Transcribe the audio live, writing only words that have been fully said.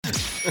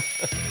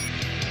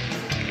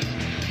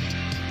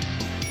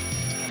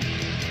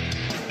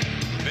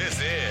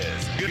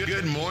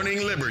Good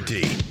Morning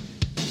Liberty.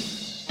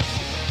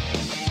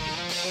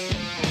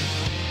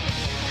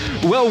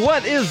 Well,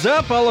 what is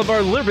up, all of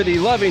our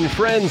liberty-loving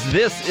friends?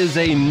 This is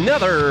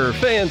another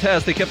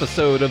fantastic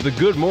episode of the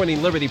Good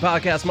Morning Liberty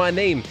podcast. My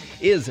name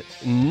is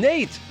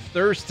Nate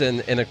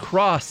Thurston, and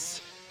across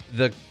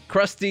the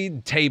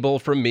crusty table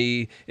from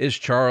me is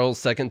Charles,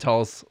 second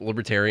tallest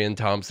libertarian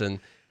Thompson.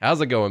 How's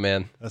it going,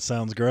 man? That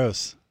sounds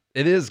gross.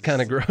 It is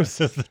kind of gross.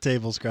 The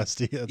table's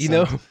crusty.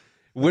 Know,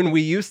 when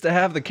we used to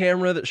have the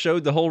camera that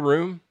showed the whole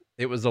room,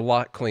 it was a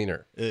lot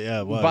cleaner. Yeah,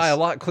 it was. By a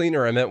lot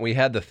cleaner, I meant we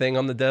had the thing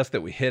on the desk that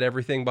we hid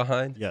everything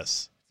behind.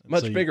 Yes.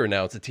 Much bigger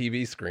now. It's a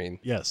TV screen.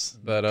 Yes.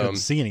 But couldn't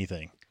see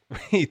anything.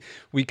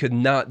 We could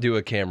not do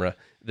a camera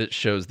that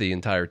shows the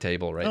entire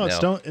table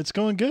now. It's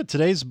going good.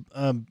 Today's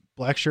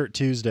Black Shirt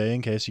Tuesday,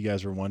 in case you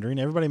guys were wondering.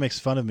 Everybody makes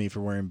fun of me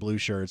for wearing blue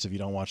shirts if you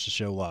don't watch the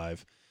show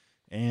live.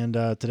 And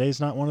today's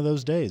not one of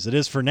those days. It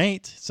is for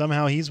Nate.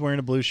 Somehow he's wearing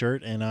a blue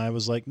shirt, and I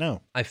was like, no.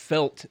 I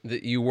felt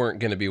that you weren't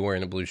going to be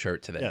wearing a blue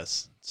shirt today.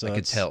 Yes. So I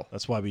could tell.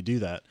 That's why we do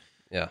that.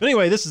 Yeah. But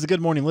anyway, this is the Good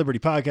Morning Liberty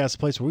podcast, a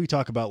place where we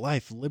talk about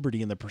life,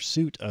 liberty, and the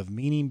pursuit of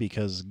meaning,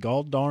 because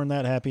god darn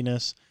that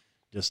happiness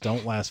just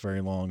don't last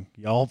very long.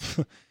 Y'all, if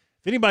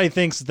anybody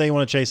thinks that they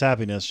want to chase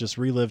happiness, just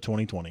relive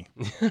 2020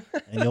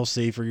 and you'll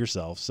see for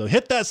yourself. So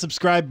hit that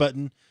subscribe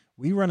button.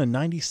 We run a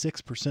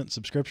 96%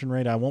 subscription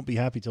rate. I won't be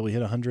happy till we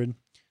hit 100,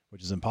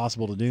 which is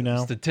impossible to do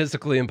now.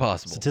 Statistically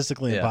impossible.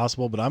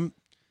 Impossible, but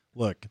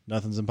look,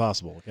 nothing's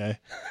impossible, okay?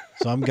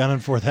 So I'm gunning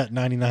for that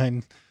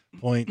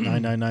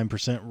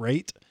 99.999%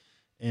 rate.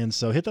 And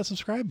so hit that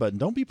subscribe button.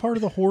 Don't be part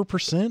of the whore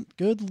percent.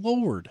 Good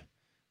Lord.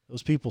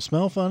 Those people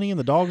smell funny and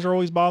the dogs are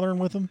always bothering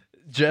with them.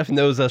 Jeff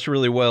knows us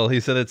really well. He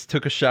said it's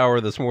took a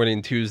shower this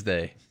morning,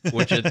 Tuesday,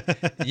 which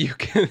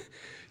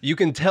you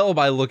can tell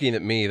by looking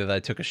at me that I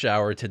took a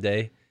shower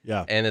today.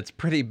 Yeah. And it's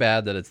pretty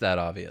bad that it's that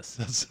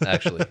obvious,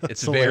 actually.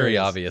 It's very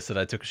obvious that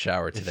I took a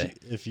shower today.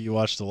 If you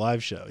watch the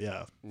live show,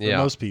 yeah. For Yeah.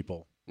 most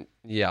people.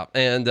 Yeah.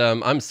 And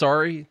I'm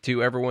sorry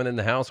to everyone in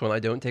the house when I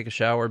don't take a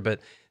shower, but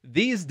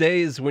these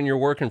days when you're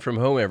working from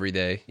home every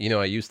day,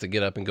 I used to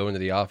get up and go into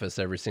the office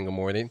every single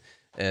morning,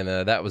 and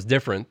that was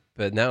different.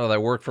 But now that I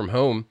work from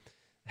home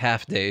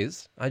half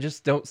days, I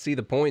just don't see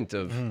the point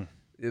of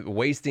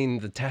wasting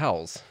the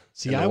towels.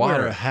 See, I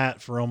wear a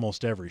hat for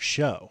almost every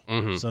show,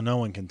 so no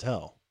one can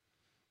tell.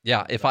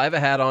 Yeah, if I have a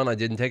hat on, I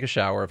didn't take a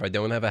shower. If I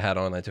don't have a hat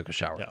on, I took a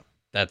shower. Yeah.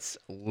 That's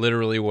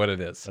literally what it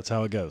is. That's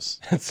how it goes.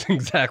 That's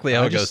exactly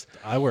how it goes.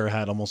 I wear a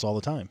hat almost all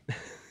the time.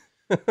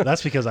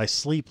 That's because I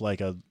sleep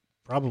like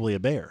probably a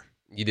bear.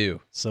 You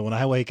do. So when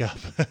I wake up,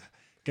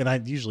 and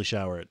I usually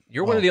shower it.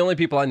 You're one of the only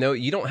people I know,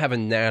 you don't have a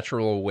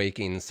natural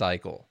waking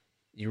cycle.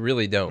 You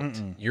really don't.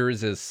 Mm-mm.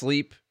 Yours is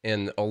sleep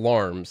and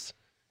alarms,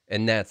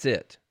 and that's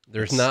it.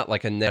 There's not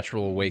like a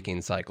natural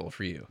waking cycle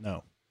for you.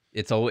 No.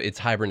 It's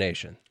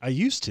hibernation. I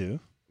used to.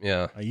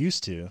 Yeah. I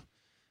used to.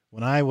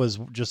 When I was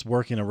just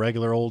working a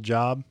regular old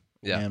job,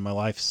 and my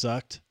life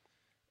sucked,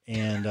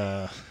 and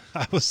I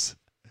was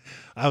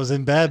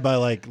in bed by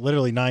like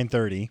literally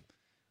 9:30.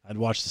 I'd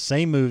watch the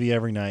same movie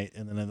every night,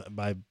 and then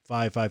by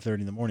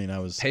 5:30 in the morning, I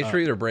was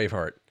Patriot or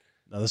Braveheart?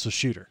 No, this was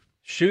Shooter.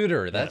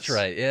 Shooter, that's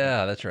right.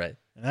 Yeah, that's right.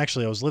 And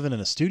actually, I was living in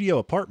a studio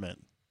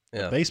apartment,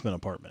 a basement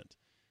apartment,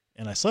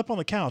 and I slept on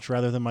the couch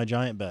rather than my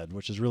giant bed,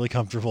 which is really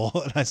comfortable,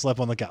 and I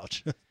slept on the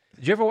couch.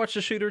 Did you ever watch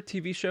the Shooter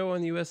TV show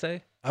on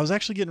USA? I was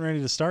actually getting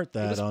ready to start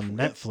that on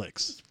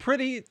Netflix.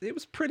 It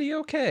was pretty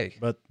okay.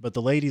 But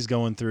the lady's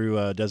going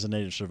through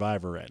Designated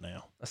Survivor right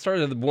now. I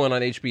started the one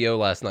on HBO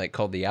last night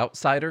called The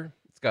Outsider.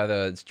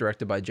 It's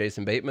directed by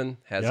Jason Bateman,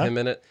 has him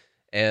in it,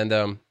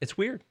 and it's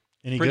weird.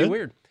 Pretty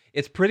weird.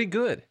 It's pretty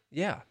good.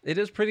 Yeah, it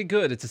is pretty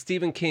good. It's a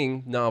Stephen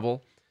King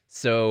novel,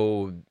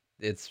 so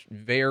it's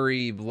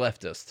very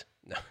leftist.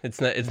 No,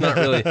 it's not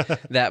really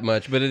that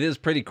much, but it is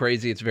pretty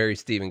crazy. It's very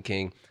Stephen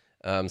King.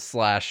 /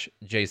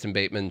 Jason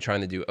Bateman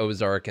trying to do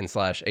Ozark and /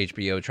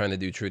 HBO trying to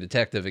do True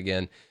Detective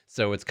again.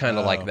 So it's kind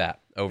of like that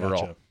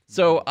overall. Gotcha.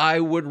 So I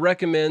would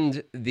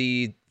recommend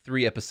the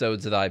 3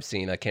 episodes that I've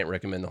seen. I can't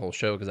recommend the whole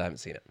show because I haven't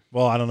seen it.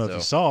 Well, I don't know if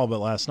you saw, but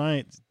last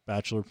night,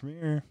 Bachelor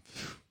premiere,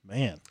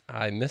 man.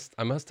 I must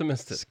have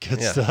missed it. It's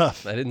good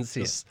stuff. I didn't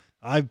see it.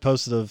 I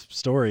posted a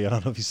story. I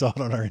don't know if you saw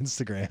it on our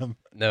Instagram.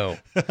 No.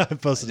 I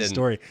posted a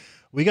story.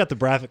 We got the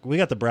brackets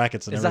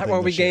and everything. Is that why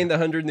we gained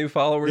 100 new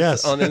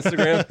followers on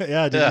Instagram?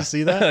 Yeah, did you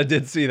see that? I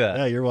did see that.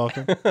 Yeah, you're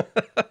welcome.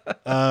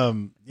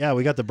 Yeah,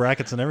 we got the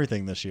brackets and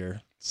everything this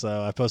year.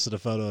 So I posted a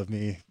photo of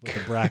me with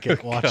a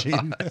bracket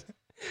watching.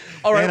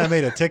 All right. And I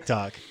made a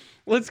TikTok.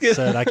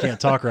 Said I can't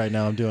talk right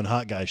now. I'm doing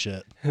hot guy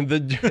shit.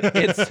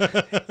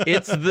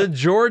 It's the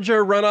Georgia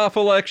runoff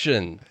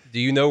election. Do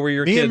you know where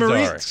your kids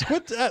are?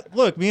 Quit that.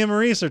 Look, me and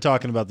Maurice are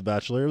talking about The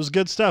Bachelor. It was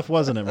good stuff,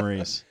 wasn't it,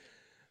 Maurice?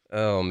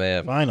 Oh,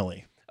 man.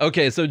 Finally.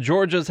 Okay, so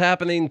Georgia's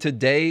happening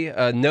today.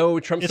 No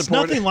Trump support. It's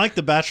nothing like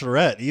The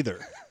Bachelorette either.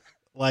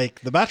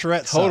 Like, The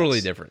Bachelorette totally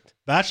sucks. Different.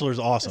 Bachelor's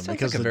awesome.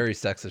 Because like a very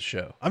sexist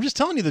show. I'm just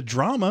telling you the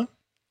drama.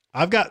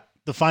 I've got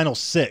the final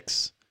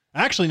 6.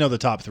 I actually know the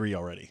top 3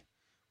 already.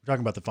 We're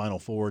talking about the final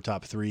 4,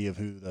 top 3 of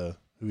who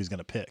he's going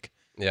to pick.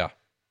 Yeah.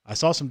 I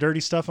saw some dirty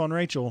stuff on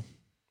Rachel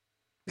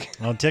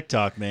on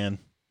TikTok, man.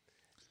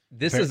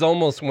 This is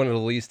almost one of the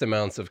least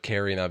amounts of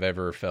caring I've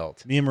ever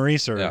felt. Me and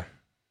Maurice are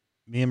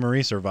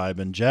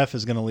vibing. Jeff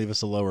is going to leave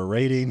us a lower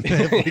rating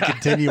if we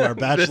continue our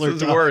bachelor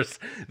This is talk. worse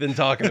than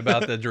talking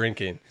about the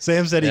drinking.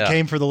 Sam said he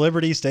came for the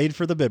liberty, stayed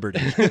for the bibberty.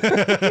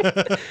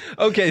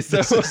 Okay, so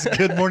this is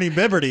Good Morning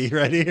Bibberty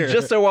right here.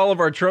 Just so all of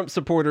our Trump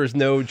supporters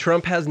know,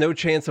 Trump has no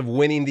chance of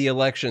winning the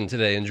election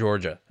today in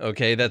Georgia.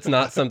 Okay, that's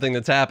not something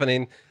that's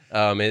happening.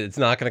 It's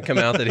not going to come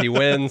out that he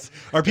wins.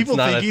 Are people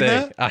thinking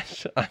that?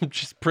 I'm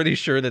just pretty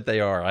sure that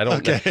they are. I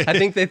don't know. I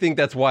think they think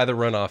that's why the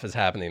runoff is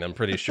happening. I'm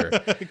pretty sure.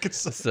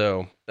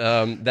 So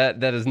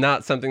that is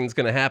not something that's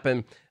going to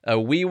happen.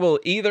 We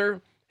will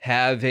either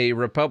have a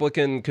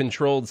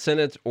Republican-controlled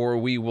Senate or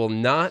we will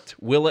not.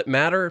 Will it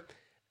matter?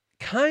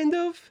 Kind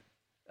of.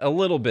 A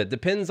little bit.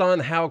 Depends on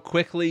how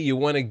quickly you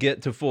want to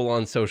get to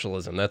full-on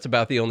socialism. That's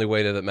about the only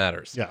way that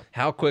matters. Yeah.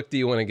 How quick do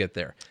you want to get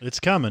there? It's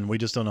coming. We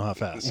just don't know how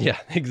fast. Yeah,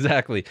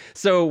 exactly.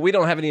 So we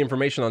don't have any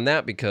information on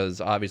that because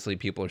obviously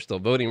people are still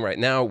voting right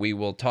now. We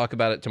will talk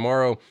about it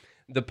tomorrow.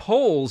 The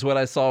polls, what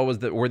I saw was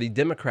that where the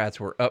Democrats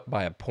were up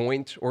by a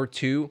point or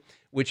two,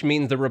 which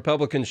means the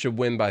Republicans should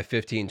win by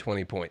 15,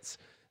 20 points.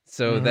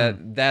 So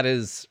that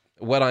is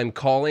what I'm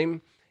calling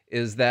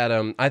is that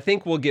I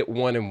think we'll get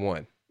 1 and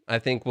 1. I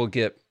think we'll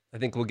get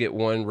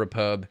one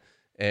Repub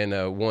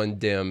and one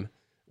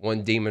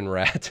demon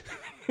rat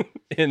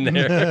in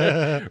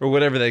there or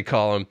whatever they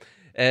call them.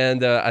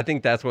 And I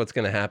think that's what's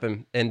going to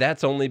happen. And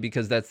that's only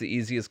because that's the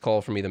easiest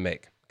call for me to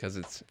make because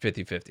it's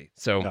 50-50.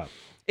 So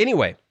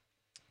anyway,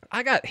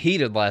 I got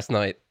heated last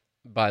night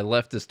by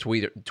leftist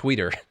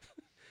tweeter.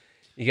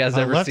 You guys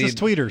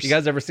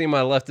ever seen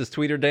my leftist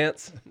tweeter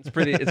dance? It's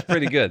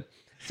pretty good.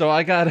 So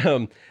I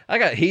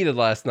got heated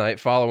last night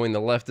following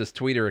the leftist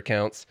tweeter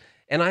accounts.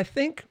 And I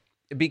think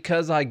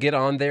because I get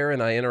on there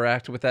and I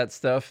interact with that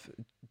stuff,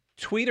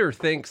 Twitter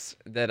thinks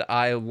that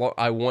I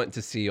want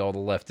to see all the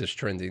leftist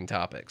trending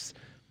topics.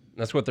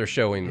 That's what they're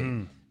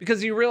showing me.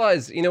 Because you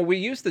realize, we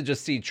used to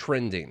just see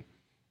trending,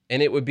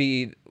 and it would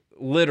be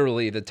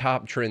literally the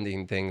top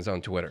trending things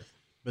on Twitter.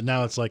 But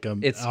now it's like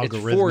it's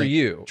for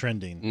you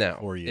trending now.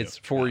 For you. It's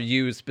for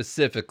you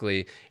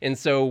specifically. And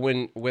so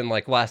when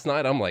like last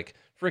night, I'm like,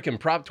 freaking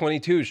Prop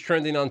 22 is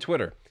trending on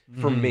Twitter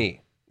for me.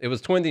 It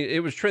was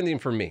trending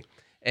for me.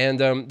 And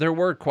there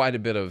were quite a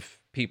bit of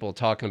people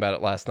talking about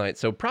it last night.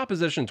 So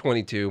Proposition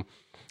 22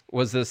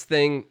 was this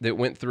thing that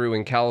went through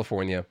in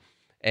California.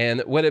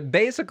 And what it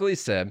basically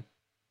said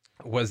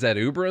was that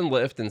Uber and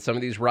Lyft and some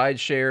of these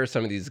rideshare,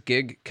 some of these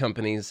gig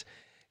companies,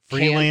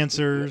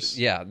 freelancers,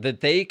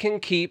 that they can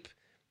keep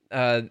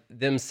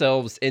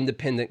themselves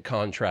independent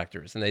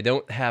contractors, and they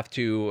don't have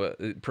to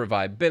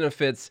provide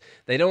benefits.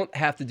 They don't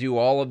have to do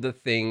all of the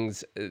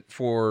things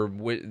for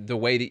the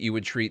way that you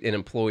would treat an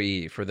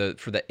employee. For the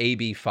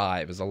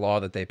AB5 is a law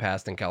that they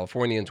passed in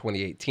California in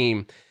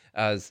 2018,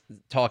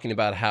 talking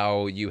about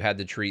how you had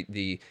to treat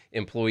the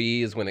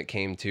employees when it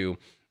came to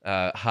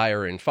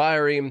hire and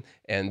firing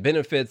and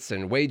benefits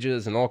and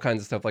wages and all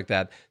kinds of stuff like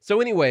that.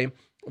 So anyway,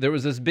 there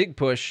was this big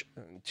push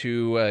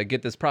to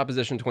get this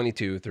Proposition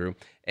 22 through,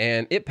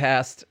 and it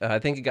passed. I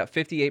think it got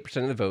 58%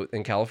 of the vote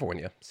in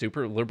California,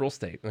 super liberal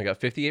state. And it got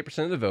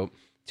 58% of the vote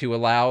to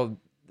allow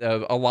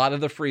a lot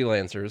of the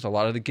freelancers, a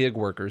lot of the gig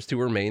workers to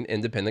remain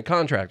independent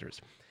contractors,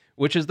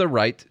 which is the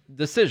right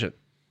decision.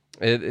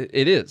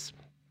 It is.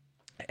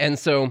 And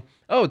so,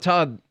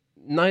 Todd,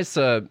 nice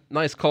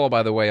call,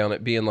 by the way, on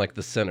it being like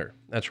the center.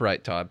 That's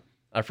right, Todd.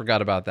 I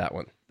forgot about that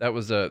one. That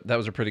was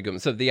a pretty good one.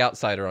 So The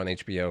Outsider on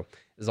HBO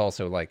is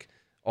also like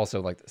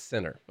the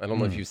center. I don't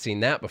know if you've seen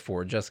that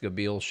before. Jessica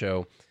Biel's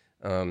show.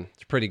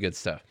 It's pretty good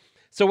stuff.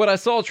 So what I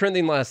saw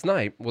trending last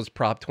night was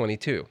Prop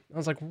 22. I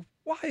was like,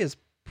 why is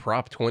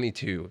Prop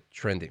 22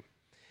 trending?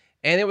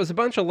 And it was a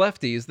bunch of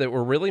lefties that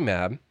were really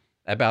mad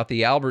about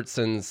the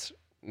Albertsons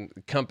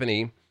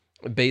company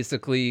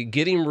basically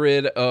getting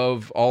rid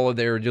of all of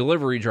their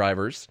delivery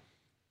drivers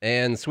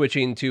and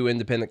switching to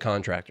independent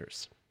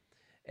contractors.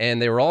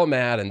 And they were all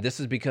mad, and this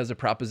is because of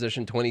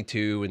Proposition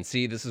 22, and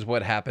see, this is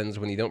what happens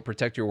when you don't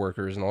protect your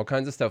workers and all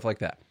kinds of stuff like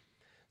that.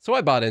 So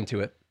I bought into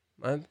it.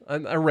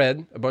 I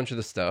read a bunch of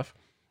the stuff.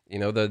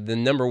 The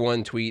number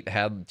one tweet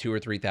had 2,000 or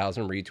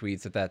 3,000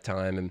 retweets at that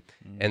time,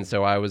 and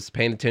so I was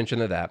paying attention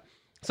to that.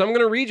 So I'm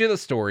going to read you the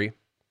story.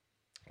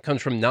 It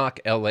comes from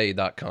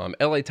knockla.com.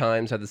 LA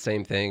Times had the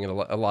same thing in a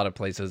lot of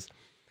places.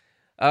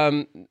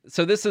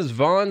 So this is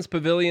Vaughn's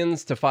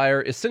Pavilions to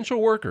fire essential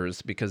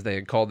workers because they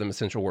had called them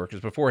essential workers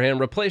beforehand,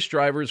 replace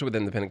drivers with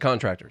independent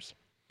contractors.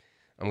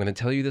 I'm going to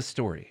tell you this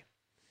story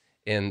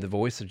in the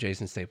voice of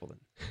Jason Stapleton.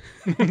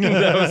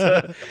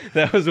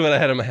 that was what I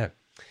had in my head.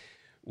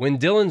 When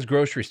Dylan's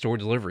grocery store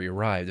delivery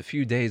arrived a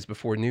few days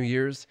before New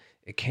Year's,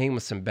 it came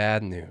with some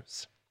bad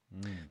news.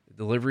 The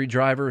delivery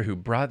driver who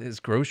brought his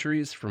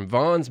groceries from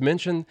Vaughn's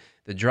mentioned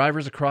the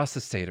drivers across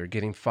the state are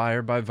getting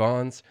fired by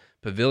Vaughn's,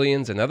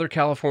 Pavilions, and other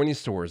California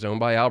stores owned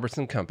by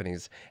Albertson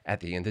Companies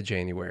at the end of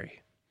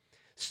January.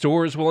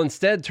 Stores will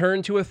instead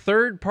turn to a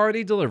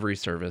third-party delivery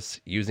service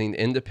using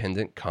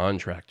independent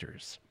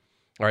contractors.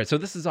 All right, so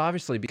this is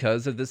obviously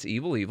because of this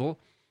evil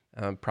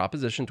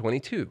Proposition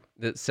 22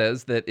 that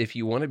says that if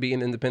you want to be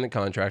an independent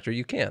contractor,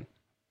 you can.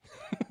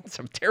 It's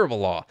a terrible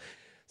law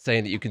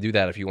saying that you can do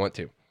that if you want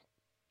to.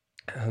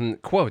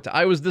 Quote,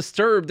 I was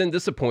disturbed and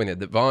disappointed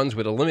that Vons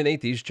would eliminate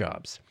these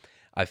jobs.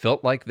 I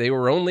felt like they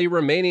were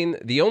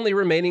the only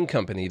remaining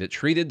company that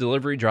treated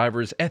delivery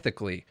drivers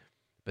ethically,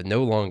 but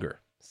no longer,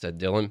 said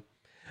Dillon.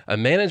 A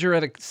manager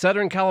at a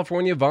Southern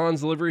California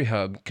Vons delivery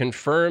hub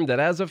confirmed that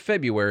as of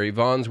February,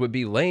 Vons would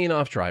be laying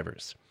off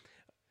drivers.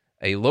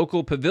 A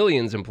local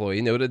Pavilions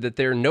employee noted that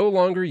they're no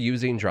longer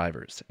using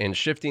drivers and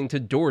shifting to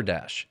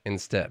DoorDash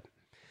instead.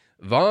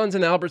 Vons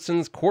and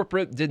Albertsons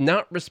corporate did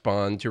not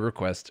respond to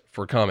requests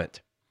for comment.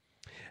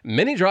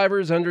 Many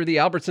drivers under the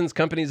Albertsons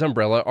company's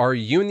umbrella are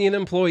union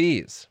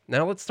employees.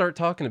 Now let's start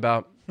talking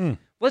about.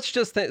 Let's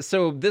just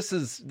so this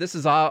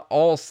is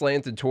all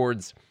slanted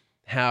towards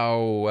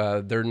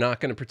how they're not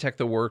going to protect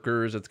the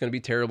workers. It's going to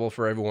be terrible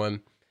for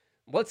everyone.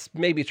 Let's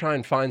maybe try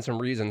and find some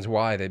reasons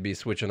why they'd be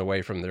switching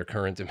away from their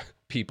current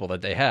people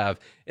that they have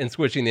and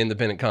switching to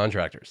independent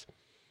contractors.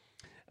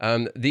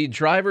 The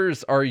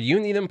drivers are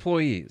union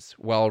employees,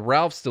 while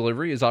Ralph's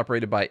Delivery is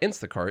operated by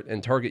Instacart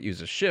and Target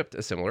uses Shipt,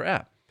 a similar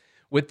app.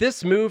 With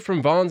this move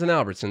from Vons and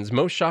Albertsons,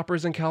 most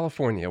shoppers in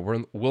California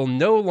will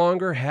no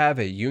longer have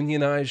a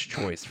unionized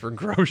choice for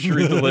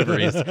grocery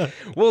deliveries.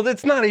 Well,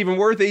 it's not even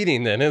worth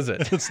eating then, is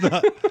it? It's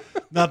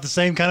not the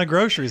same kind of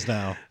groceries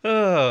now.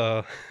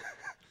 Oh.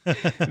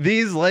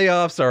 These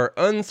layoffs are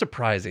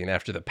unsurprising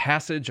after the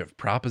passage of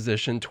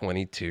Proposition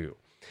 22,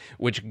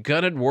 which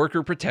gutted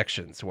worker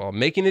protections while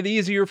making it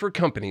easier for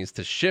companies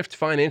to shift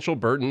financial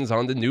burdens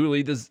onto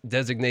newly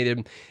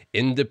designated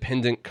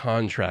independent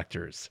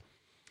contractors.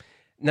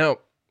 Now,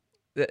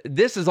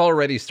 this is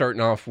already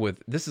starting off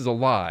with, this is a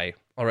lie.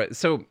 All right,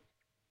 so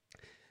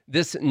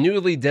this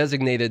newly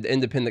designated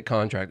independent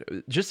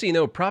contractor, just so you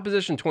know,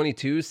 Proposition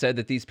 22 said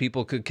that these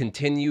people could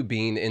continue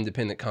being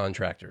independent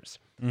contractors.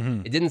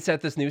 Mm-hmm. It didn't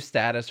set this new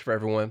status for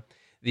everyone.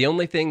 The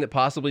only thing that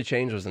possibly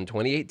changed was in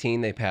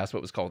 2018, they passed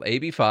what was called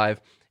AB5,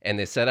 and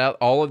they set out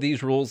all of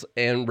these rules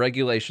and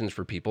regulations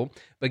for people.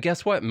 But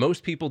guess what?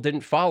 Most people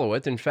didn't follow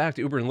it. In fact,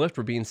 Uber and Lyft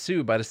were being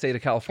sued by the state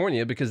of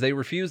California because they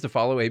refused to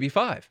follow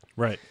AB5.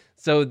 Right.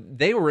 So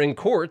they were in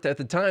court at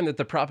the time that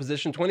the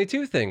Proposition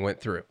 22 thing went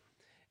through.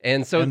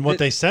 And what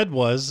they said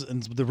was,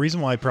 and the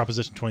reason why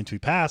Proposition 22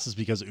 passed is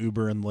because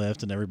Uber and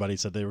Lyft and everybody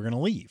said they were going to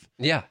leave.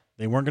 Yeah.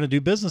 They weren't going to do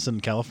business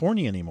in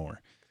California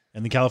anymore.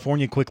 And the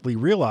California quickly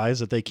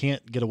realized that they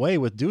can't get away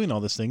with doing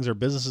all these things or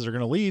businesses are going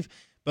to leave.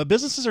 But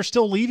businesses are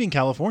still leaving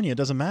California. It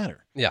doesn't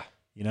matter. Yeah.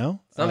 You know?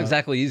 It's not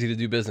exactly easy to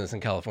do business in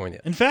California.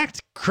 In fact,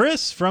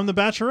 Chris from The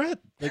Bachelorette,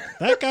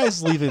 that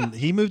guy's leaving.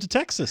 He moved to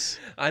Texas.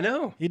 I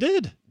know. He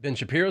did. Ben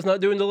Shapiro's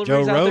not doing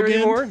deliveries out there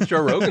anymore.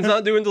 Joe Rogan's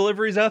not doing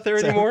deliveries out there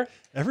anymore.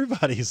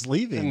 Everybody's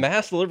leaving. The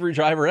mass delivery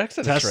driver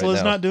exodus Tesla's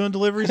right now. not doing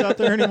deliveries out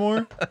there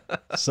anymore.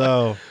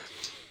 So...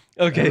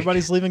 Okay.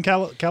 Everybody's leaving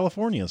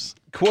California's.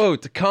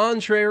 Quote,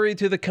 contrary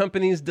to the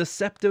company's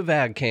deceptive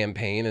ad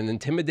campaign and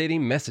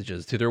intimidating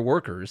messages to their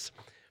workers,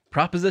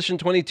 Proposition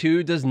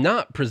 22 does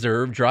not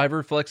preserve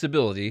driver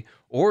flexibility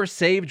or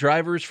save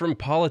drivers from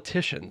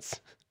politicians.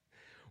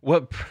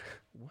 What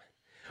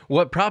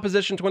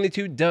Proposition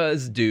 22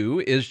 does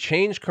do is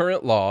change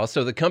current law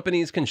so the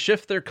companies can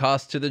shift their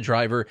costs to the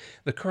driver.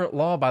 The current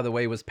law, by the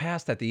way, was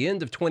passed at the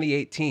end of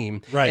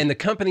 2018, right. And the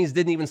companies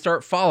didn't even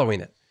start following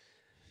it.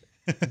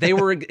 They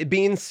were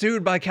being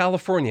sued by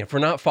California for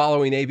not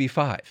following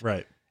AB5.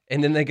 Right.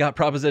 And then they got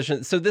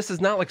Proposition. So this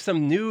is not like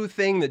some new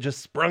thing that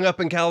just sprung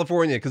up in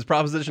California because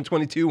Proposition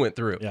 22 went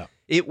through. Yeah.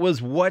 It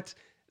was what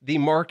the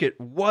market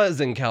was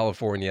in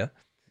California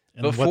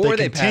and before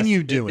they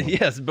continued doing.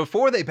 Yes,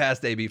 before they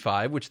passed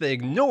AB5, which they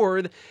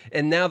ignored,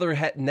 and now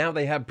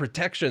they have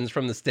protections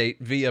from the state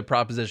via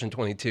Proposition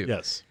 22.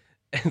 Yes.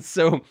 And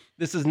so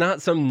this is not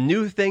some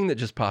new thing that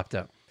just popped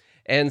up.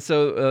 And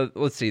so,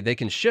 let's see, they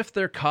can shift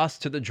their costs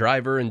to the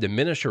driver and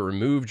diminish or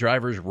remove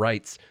drivers'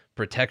 rights,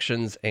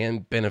 protections,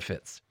 and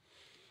benefits.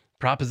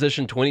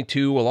 Proposition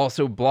 22 will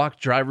also block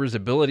drivers'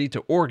 ability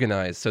to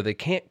organize so they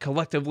can't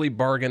collectively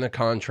bargain a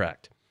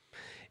contract.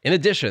 In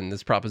addition,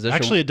 this proposition...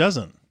 Actually, it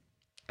doesn't.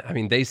 I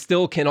mean, they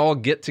still can all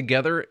get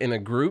together in a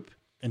group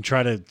and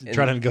try to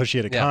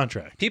negotiate a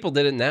contract. People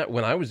did it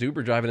when I was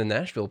Uber driving in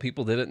Nashville.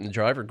 People did it in the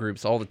driver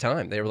groups all the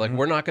time. They were like,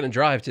 we're not going to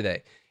drive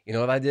today. You know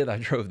what I did? I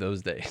drove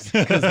those days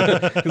because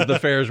the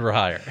fares were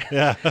higher.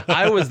 Yeah,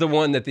 I was the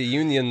one that the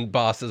union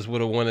bosses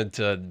would have wanted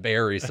to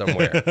bury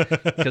somewhere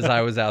because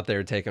I was out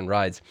there taking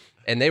rides.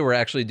 And they were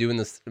actually doing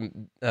this.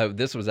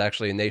 This was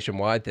actually a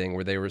nationwide thing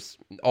where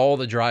all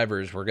the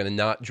drivers were going to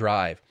not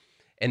drive.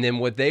 And then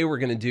what they were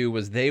going to do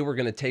was they were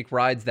going to take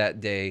rides that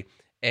day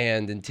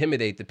and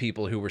intimidate the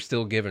people who were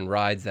still giving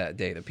rides that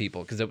day to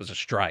people because it was a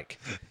strike.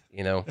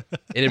 You know,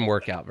 it didn't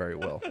work out very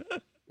well.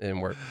 It didn't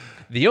work.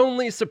 The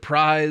only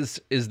surprise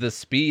is the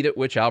speed at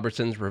which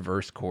Albertsons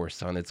reversed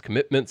course on its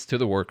commitments to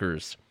the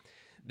workers.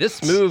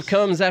 This move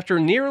comes after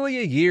nearly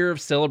a year of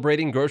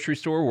celebrating grocery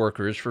store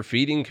workers for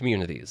feeding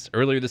communities.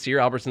 Earlier this year,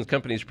 Albertsons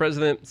Company's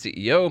president,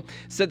 CEO,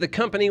 said the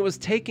company was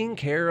taking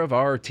care of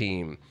our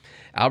team.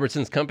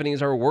 Albertsons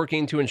companies are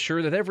working to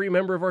ensure that every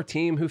member of our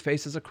team who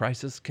faces a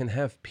crisis can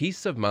have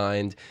peace of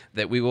mind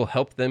that we will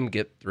help them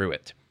get through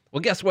it.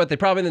 Well, guess what? They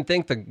probably didn't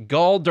think the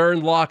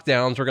gall-darn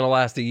lockdowns were going to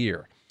last a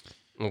year.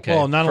 Okay.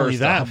 Well, not only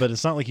that, but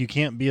it's not like you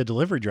can't be a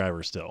delivery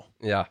driver still.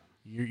 Yeah.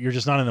 You're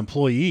just not an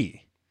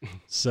employee.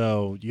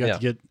 So you have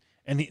to get,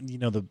 and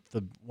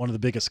the one of the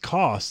biggest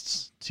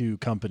costs to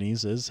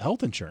companies is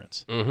health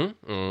insurance.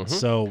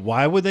 So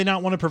why would they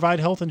not want to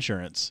provide health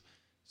insurance?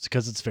 It's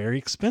because it's very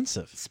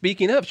expensive.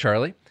 Speaking of,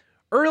 Charlie,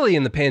 early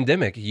in the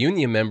pandemic,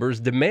 union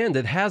members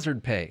demanded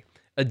hazard pay,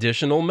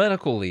 additional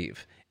medical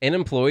leave, and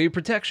employee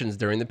protections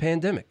during the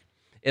pandemic.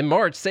 In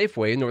March,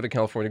 Safeway and Northern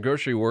California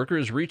grocery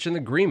workers reached an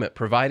agreement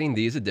providing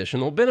these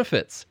additional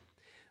benefits.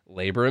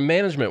 Labor and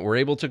management were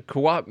able to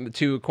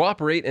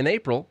cooperate in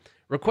April,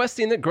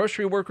 requesting that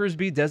grocery workers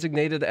be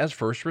designated as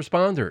first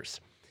responders.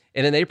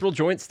 In an April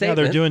joint statement...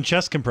 Yeah, they're doing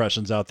chest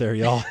compressions out there,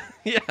 y'all.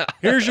 Yeah.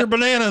 Here's your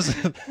bananas.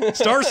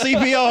 Start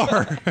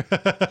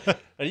CPR.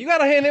 You got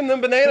to hand him them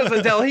bananas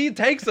until he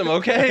takes them,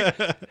 okay?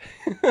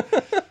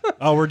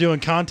 Oh, we're doing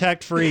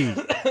contact-free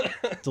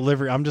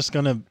delivery. I'm just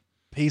going to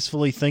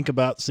peacefully think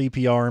about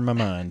CPR in my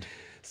mind.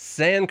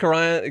 San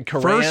Karan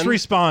first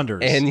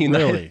responders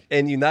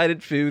and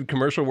United Food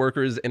Commercial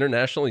Workers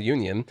International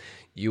Union,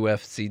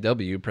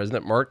 UFCW,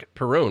 President Mark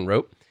Perrone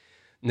wrote,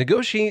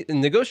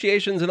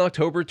 Negotiations in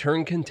October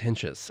turned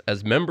contentious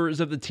as members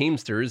of the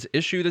Teamsters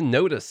issued a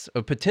notice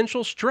of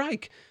potential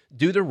strike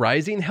due to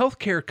rising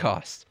healthcare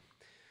costs.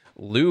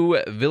 Lou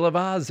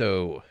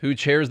Villavazzo, who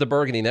chairs the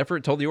bargaining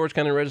effort, told the Orange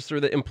County Register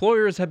that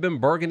employers have been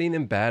bargaining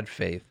in bad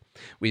faith.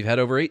 We've had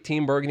over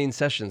 18 bargaining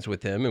sessions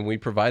with him, and we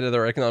provided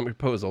our economic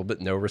proposal,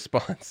 but no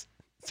response.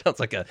 Sounds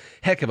like a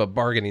heck of a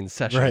bargaining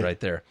session right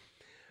there.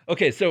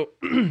 Okay, so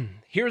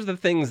here's the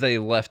things they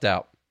left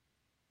out.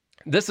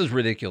 This is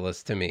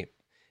ridiculous to me.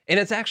 And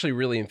it's actually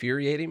really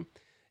infuriating.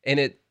 And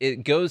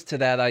it goes to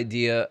that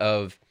idea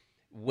of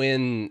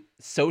when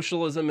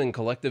socialism and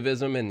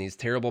collectivism and these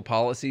terrible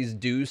policies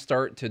do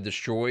start to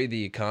destroy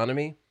the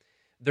economy,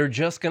 they're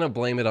just going to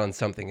blame it on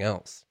something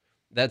else.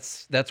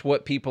 That's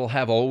what people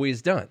have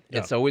always done. Yeah.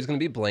 It's always going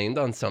to be blamed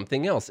on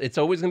something else. It's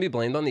always going to be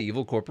blamed on the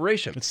evil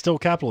corporation. It's still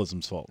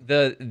capitalism's fault.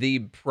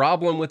 The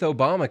problem with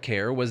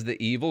Obamacare was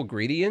the evil,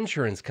 greedy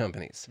insurance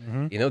companies.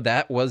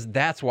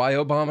 That's why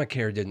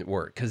Obamacare didn't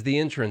work, because the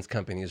insurance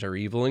companies are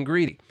evil and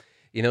greedy.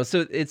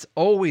 So it's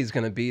always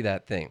going to be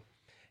that thing.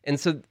 And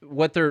so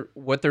what they're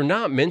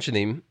not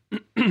mentioning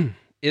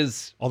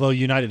is, although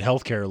United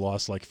Healthcare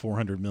lost like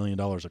 $400 million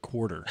a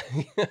quarter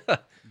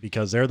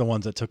because they're the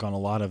ones that took on a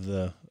lot of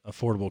the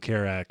Affordable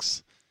Care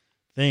Act's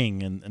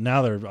thing, and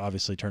now they're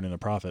obviously turning a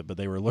profit, but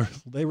they were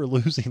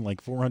losing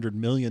like $400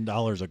 million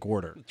a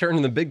quarter.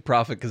 Turning the big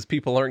profit because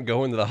people aren't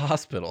going to the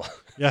hospital.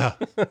 Yeah,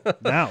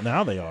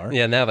 now they are.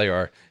 Yeah, now they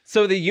are.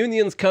 So the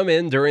unions come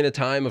in during a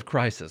time of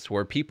crisis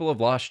where people have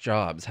lost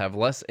jobs, have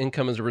less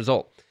income as a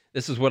result.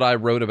 This is what I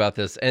wrote about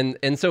this, and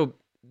so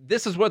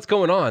this is what's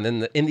going on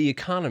in the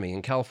economy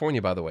in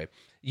California. By the way,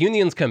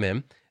 unions come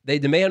in, they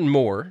demand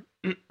more.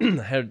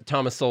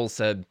 Thomas Sowell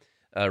said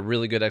a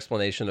really good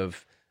explanation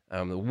of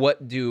what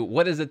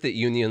is it that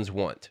unions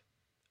want?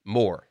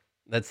 More.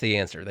 That's the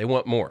answer. They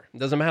want more. It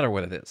doesn't matter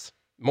what it is.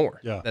 More.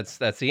 Yeah. That's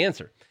the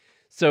answer.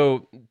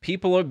 So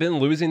people have been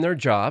losing their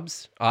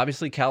jobs.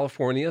 Obviously,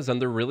 California is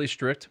under really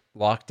strict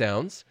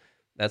lockdowns.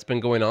 That's been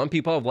going on.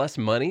 People have less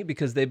money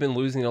because they've been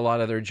losing a lot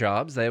of their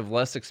jobs. They have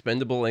less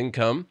expendable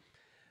income.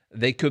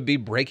 They could be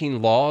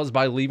breaking laws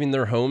by leaving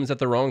their homes at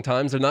the wrong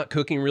times. They're not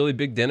cooking really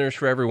big dinners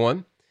for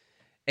everyone.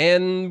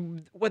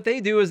 And what they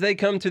do is they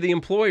come to the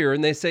employer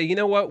and they say, you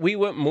know what, we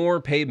want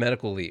more paid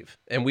medical leave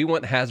and we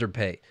want hazard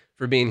pay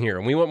for being here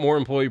and we want more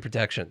employee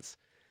protections.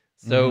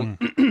 So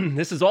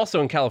this is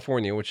also in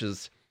California, which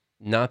is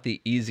not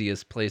the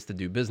easiest place to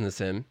do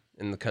business in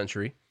the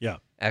country. Yeah.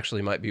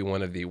 Actually might be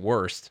one of the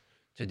worst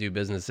to do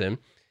business in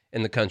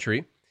the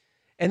country.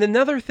 And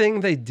another thing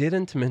they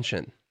didn't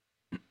mention,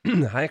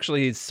 I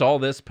actually saw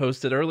this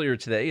posted earlier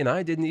today and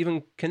I didn't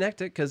even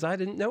connect it because I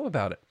didn't know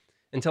about it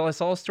until I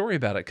saw a story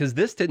about it, because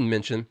this didn't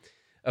mention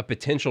a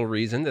potential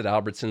reason that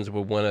Albertsons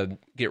would want to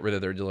get rid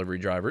of their delivery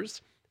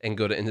drivers and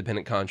go to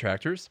independent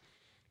contractors.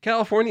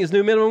 California's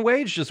new minimum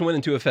wage just went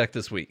into effect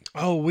this week.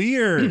 Oh,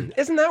 weird.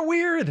 Isn't that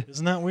weird?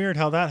 Isn't that weird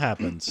how that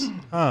happens?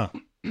 Huh.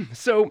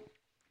 So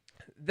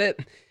that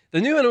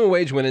the new minimum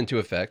wage went into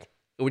effect,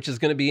 which is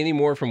going to be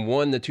anywhere from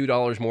 $1 to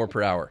 $2 more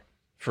per hour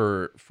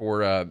for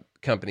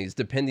companies,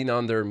 depending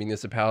on their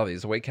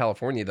municipalities. The way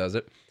California does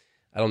it,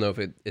 I don't know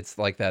if it's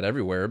like that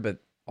everywhere, but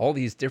all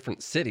these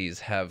different cities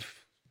have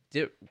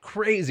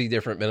crazy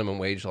different minimum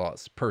wage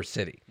laws per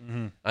city.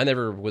 Mm-hmm. I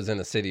never was in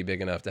a city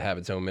big enough to have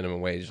its own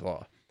minimum wage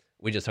law.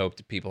 We just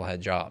hoped people had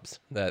jobs.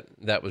 That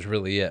was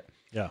really it.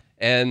 Yeah.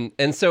 And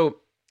so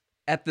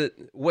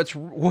what's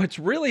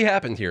really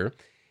happened here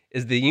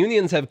is the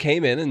unions have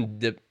came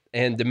in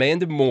and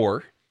demanded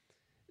more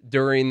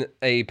during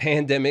a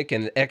pandemic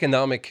and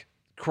economic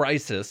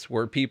crisis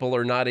where people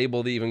are not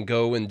able to even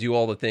go and do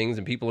all the things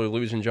and people are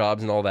losing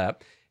jobs and all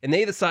that. And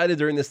they decided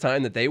during this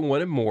time that they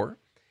wanted more.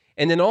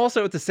 And then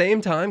also at the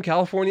same time,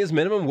 California's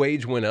minimum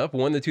wage went up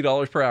 $1 to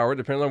 $2 per hour,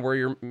 depending on where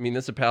your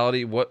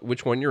municipality,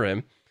 which one you're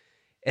in.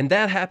 And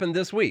that happened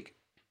this week.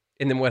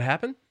 And then what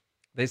happened?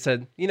 They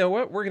said, you know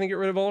what? We're going to get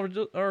rid of all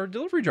our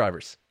delivery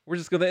drivers. We're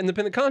just going to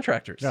independent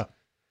contractors. Yeah.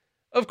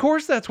 Of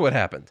course that's what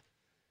happened.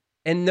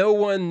 And no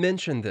one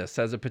mentioned this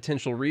as a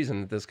potential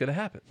reason that this could have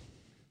happened.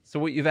 So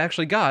what you've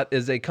actually got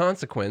is a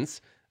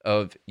consequence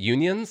of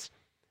unions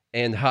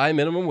and high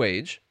minimum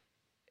wage.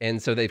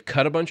 And so they've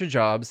cut a bunch of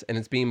jobs, and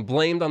it's being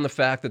blamed on the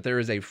fact that there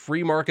is a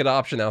free market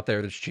option out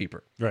there that's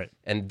cheaper. Right.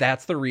 And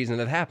that's the reason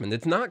it happened.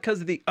 It's not because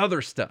of the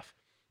other stuff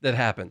that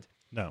happened.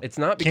 No. It's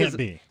not because Can't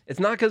be. It's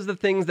not because of the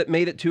things that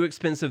made it too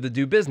expensive to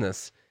do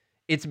business.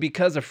 It's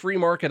because a free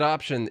market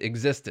option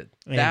existed.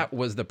 And that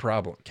was the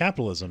problem.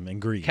 Capitalism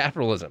and greed.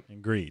 Capitalism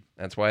and greed.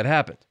 That's why it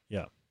happened.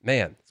 Yeah.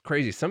 Man, it's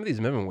crazy. Some of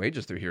these minimum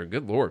wages through here,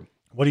 good Lord.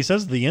 What he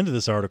says at the end of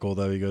this article,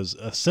 though, he goes,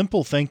 a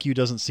simple thank you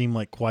doesn't seem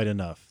like quite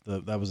enough.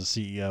 That was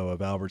the CEO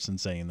of Albertson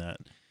saying that.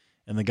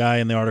 And the guy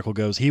in the article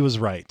goes, he was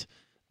right.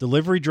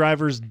 Delivery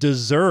drivers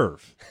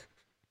deserve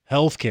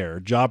health care,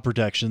 job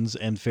protections,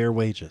 and fair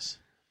wages.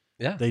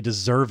 Yeah. They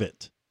deserve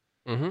it.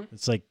 Mm-hmm.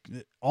 It's like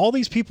all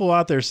these people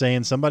out there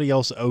saying somebody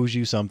else owes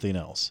you something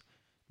else.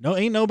 No,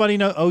 ain't nobody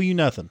owe you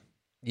nothing.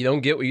 You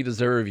don't get what you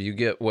deserve. You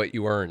get what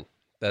you earn.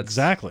 That's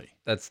exactly.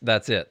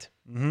 That's it.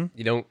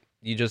 Mm-hmm.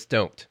 You just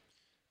don't.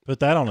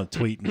 Put that on a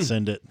tweet and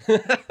send it.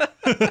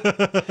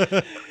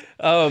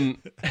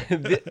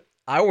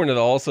 I wanted to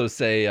also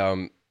say,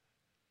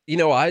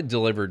 I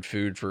delivered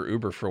food for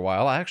Uber for a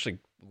while. I actually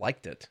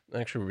liked it. I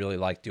actually really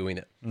liked doing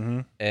it.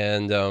 Mm-hmm.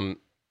 And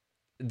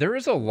there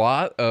is a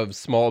lot of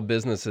small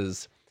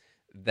businesses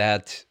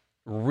that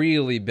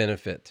really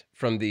benefit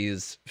from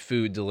these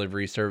food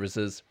delivery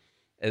services.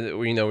 And,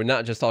 we're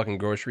not just talking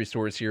grocery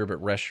stores here,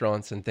 but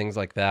restaurants and things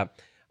like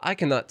that. I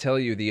cannot tell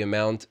you the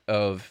amount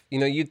of,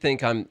 you'd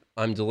think I'm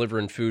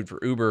delivering food for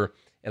Uber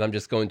and I'm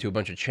just going to a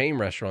bunch of chain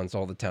restaurants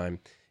all the time.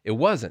 It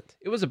wasn't.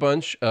 It was a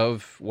bunch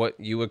of what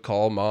you would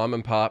call mom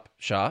and pop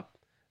shop,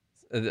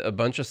 a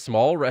bunch of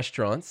small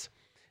restaurants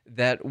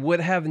that would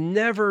have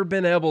never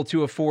been able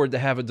to afford to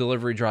have a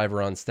delivery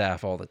driver on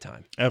staff all the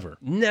time. Ever.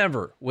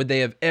 Never would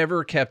they have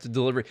ever kept a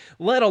delivery,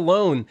 let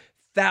alone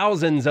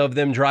thousands of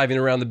them driving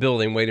around the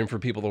building waiting for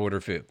people to order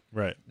food.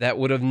 Right. That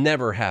would have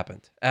never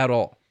happened at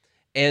all.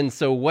 And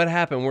so what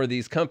happened were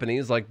these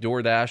companies like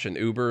DoorDash and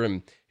Uber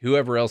and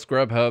whoever else,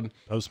 Grubhub,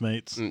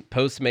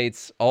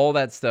 Postmates, all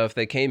that stuff,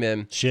 they came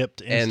in.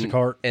 Shipped,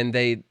 Instacart. And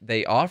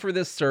they offer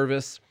this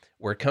service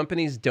where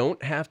companies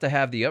don't have to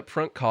have the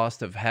upfront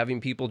cost of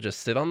having people just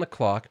sit on the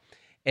clock.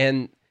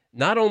 And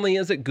not only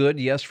is it good,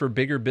 yes, for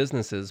bigger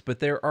businesses, but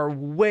there are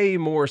way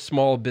more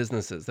small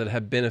businesses that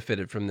have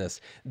benefited from this.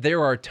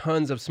 There are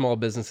tons of small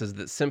businesses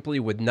that simply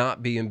would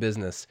not be in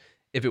business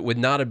if it would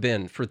not have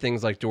been for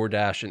things like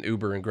DoorDash and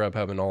Uber and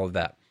Grubhub and all of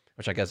that,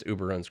 which I guess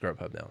Uber owns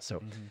Grubhub now.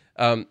 So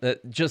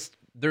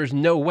there's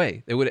no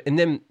way they would. And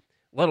then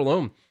let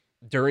alone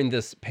during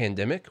this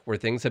pandemic where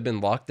things have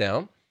been locked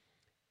down,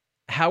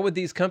 how would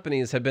these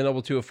companies have been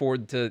able to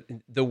afford to,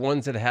 the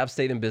ones that have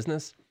stayed in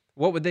business,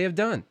 what would they have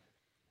done?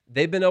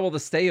 They've been able to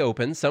stay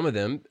open, some of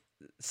them,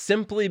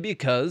 simply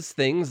because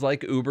things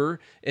like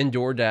Uber and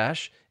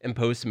DoorDash and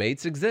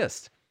Postmates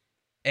exist.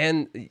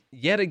 And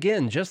yet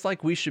again, just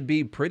like we should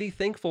be pretty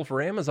thankful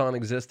for Amazon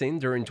existing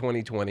during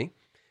 2020,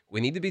 we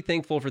need to be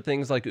thankful for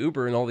things like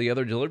Uber and all the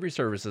other delivery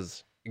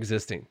services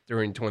existing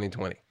during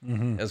 2020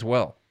 as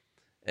well.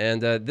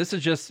 And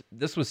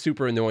this was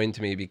super annoying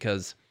to me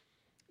because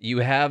you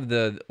have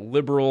the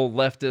liberal,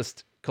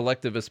 leftist,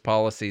 collectivist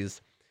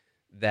policies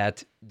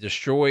that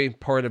destroy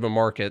part of a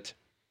market,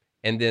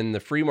 and then the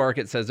free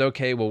market says,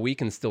 okay, well, we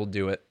can still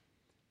do it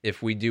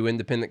if we do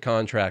independent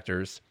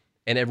contractors.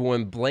 And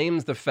everyone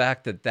blames the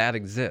fact that that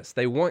exists.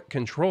 They want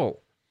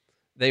control.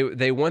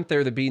 They want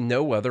there to be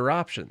no other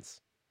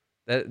options.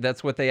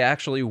 That's what they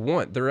actually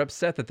want. They're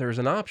upset that there's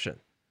an option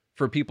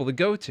for people to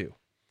go to.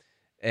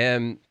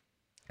 And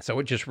so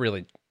it just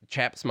really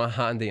chaps my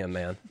hind end,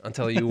 man. I'll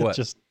tell you what.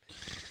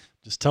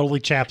 just totally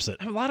chaps it.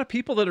 A lot of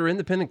people that are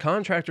independent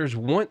contractors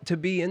want to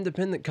be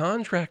independent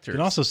contractors. You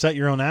can also set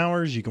your own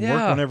hours. You can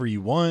work whenever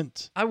you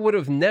want.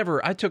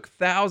 I took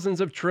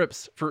thousands of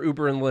trips for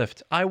Uber and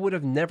Lyft. I would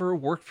have never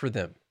worked for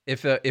them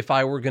if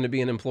I were going to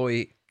be an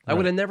employee. I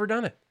would have never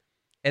done it.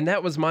 And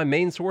that was my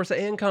main source of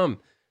income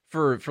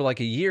for like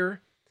a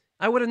year.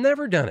 I would have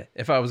never done it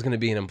if I was going to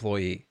be an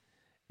employee.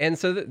 And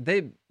so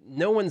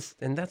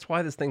and that's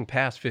why this thing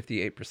passed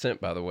 58%,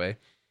 by the way.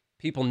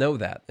 People know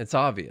that. It's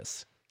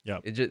obvious. Yeah,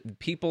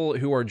 people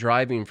who are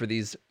driving for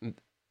these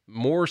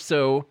more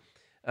so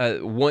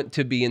want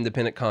to be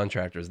independent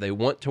contractors. They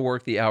want to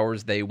work the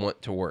hours they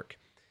want to work,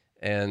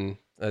 and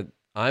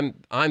I'm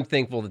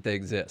thankful that they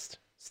exist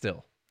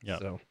still. Yeah.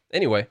 So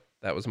anyway,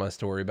 that was my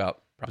story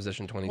about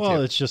Proposition 22.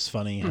 Well, it's just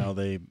funny how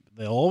they'll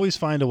always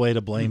find a way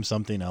to blame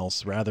something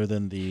else rather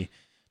than the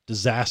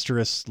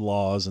disastrous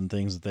laws and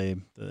things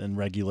and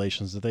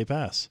regulations that they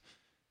pass.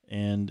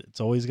 And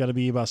it's always got to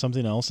be about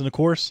something else. And of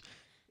course,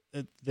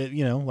 that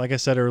like I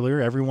said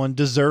earlier, everyone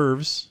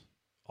deserves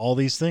all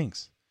these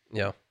things.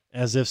 Yeah.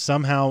 As if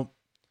somehow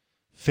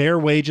fair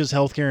wages,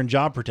 healthcare, and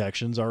job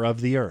protections are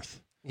of the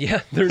earth.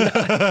 Yeah, they're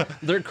not.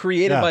 They're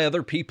created by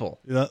other people.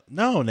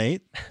 No,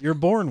 Nate, you're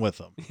born with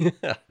them.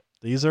 Yeah.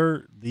 These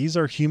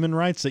are human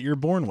rights that you're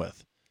born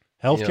with.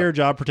 Healthcare,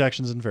 job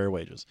protections, and fair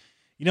wages.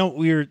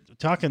 We were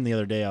talking the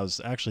other day. I was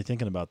actually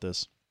thinking about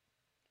this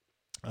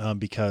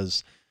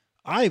because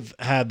I've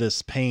had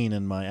this pain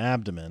in my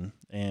abdomen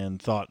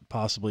and thought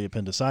possibly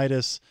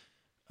appendicitis.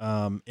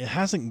 It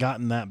hasn't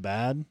gotten that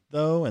bad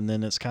though, and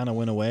then it's kind of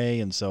went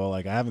away, and so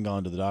I haven't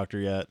gone to the doctor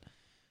yet,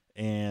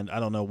 and I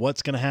don't know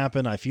what's going to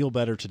happen. I feel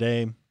better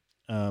today,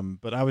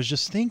 but I was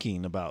just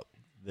thinking about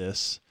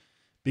this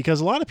because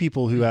a lot of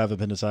people who have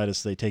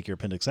appendicitis, they take your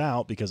appendix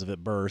out because if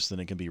it bursts, then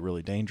it can be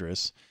really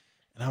dangerous.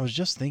 And I was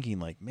just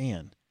thinking,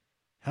 man,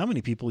 how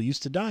many people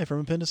used to die from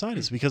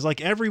appendicitis? Because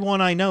everyone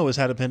I know has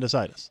had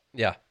appendicitis.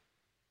 Yeah.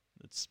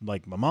 It's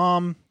like my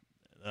mom.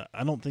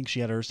 I don't think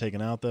she had hers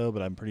taken out though,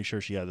 but I'm pretty sure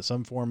she had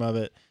some form of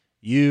it.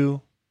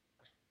 You,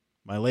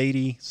 my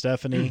lady,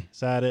 Stephanie,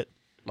 had it.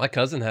 My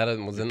cousin had it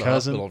and was in the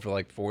hospital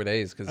for 4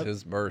 days because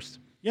his burst.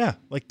 Yeah,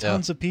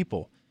 tons of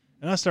people.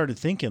 And I started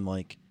thinking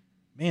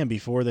man,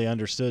 before they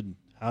understood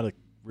how to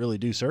really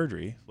do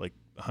surgery,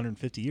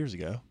 150 years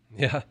ago.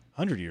 Yeah.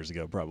 100 years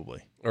ago,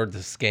 probably. Or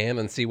to scan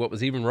and see what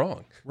was even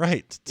wrong.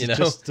 Right.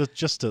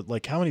 Just to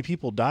how many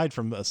people died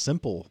from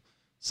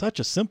such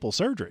a simple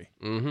surgery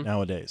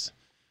nowadays.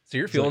 So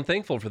you're feeling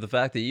thankful for the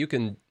fact that you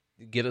can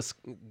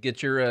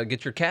get your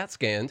cat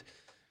scanned,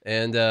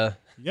 and see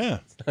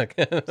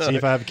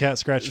if I have a cat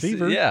scratch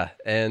fever. Yeah,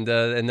 and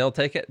they'll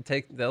take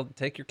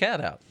your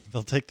cat out.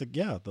 They'll take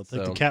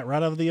the cat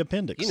right out of the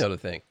appendix. You know the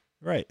thing,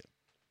 right?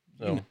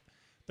 So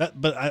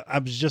but I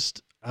was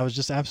just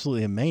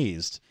absolutely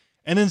amazed,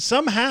 and then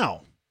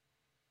somehow,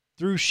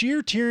 through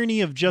sheer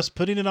tyranny of just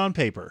putting it on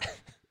paper.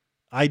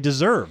 I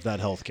deserve that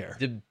health care.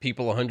 Did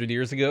people 100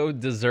 years ago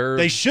deserve?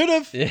 They should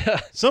have. Yeah.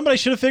 Somebody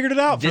should have figured it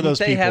out for those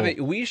people. Have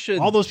it? We should.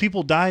 All those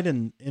people died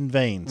in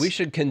veins. We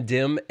should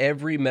condemn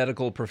every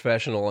medical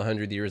professional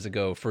 100 years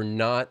ago for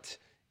not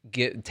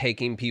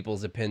taking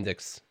people's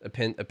appendices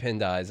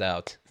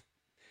out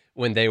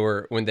when they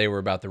were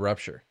about to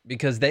rupture,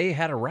 because they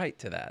had a right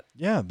to that.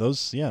 Yeah,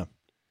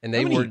 And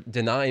they were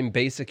denying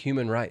basic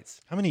human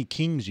rights. How many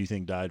kings do you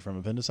think died from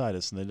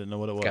appendicitis and they didn't know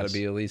what it was? Got to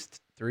be at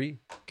least 3.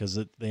 Because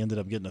they ended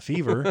up getting a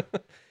fever.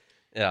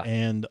 Yeah.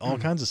 And all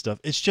kinds of stuff.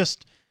 It's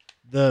just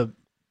the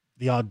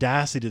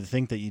audacity to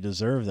think that you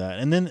deserve that.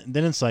 And then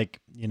it's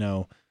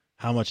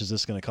how much is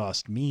this going to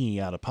cost me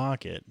out of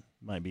pocket?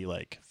 Might be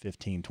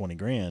 15, 20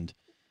 grand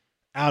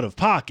out of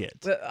pocket.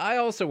 But I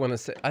also want to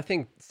say, I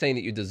think saying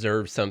that you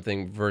deserve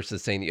something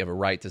versus saying that you have a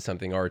right to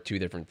something are two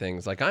different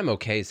things. I'm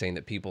okay saying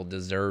that people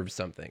deserve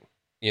something,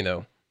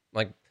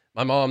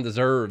 my mom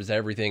deserves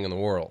everything in the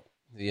world,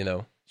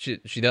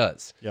 she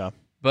does. Yeah.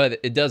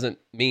 But it doesn't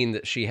mean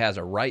that she has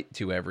a right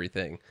to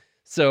everything.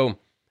 So,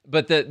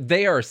 but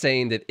they are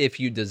saying that if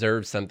you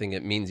deserve something,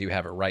 it means you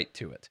have a right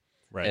to it.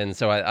 Right. And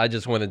so I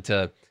just wanted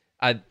to,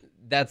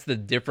 that's the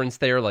difference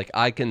there.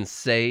 I can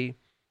say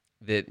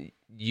that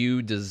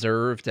you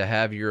deserve to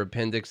have your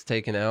appendix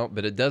taken out,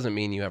 but it doesn't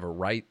mean you have a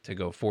right to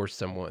go force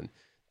someone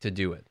to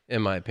do it,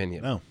 in my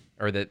opinion. No.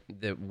 Or that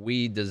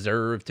we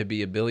deserve to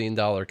be $1 billion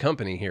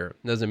company here.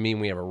 It doesn't mean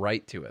we have a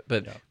right to it.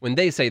 But when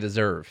they say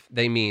deserve,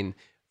 they mean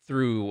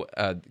through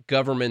a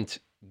government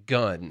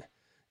gun,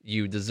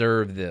 you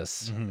deserve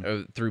this,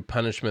 through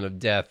punishment of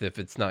death if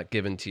it's not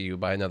given to you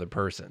by another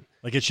person.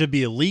 It should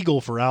be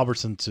illegal for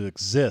Albertson to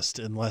exist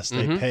unless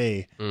they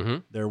pay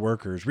their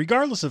workers,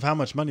 regardless of how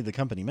much money the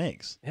company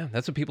makes. Yeah,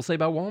 that's what people say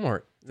about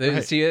Walmart.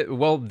 They see it.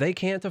 Well, they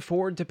can't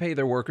afford to pay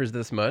their workers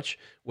this much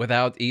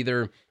without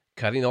either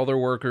cutting all their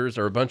workers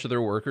or a bunch of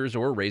their workers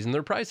or raising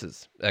their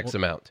prices X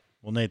amount.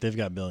 Well, Nate, they've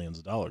got billions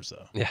of dollars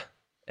though. Yeah.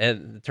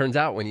 And it turns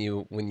out when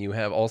you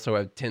have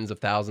tens of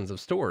thousands of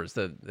stores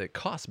that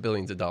cost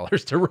billions of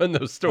dollars to run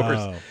those stores.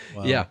 Oh,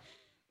 wow. Yeah.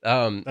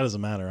 That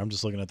doesn't matter. I'm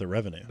just looking at the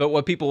revenue. But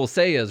what people will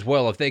say is,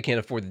 well, if they can't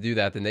afford to do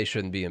that, then they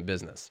shouldn't be in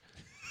business.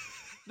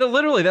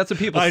 Literally, that's what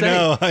people say.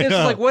 I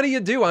know. What do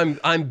you do?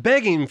 I'm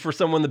begging for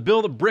someone to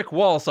build a brick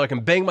wall so I can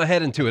bang my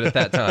head into it at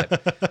that time.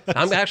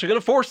 I'm actually going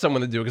to force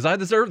someone to do it because I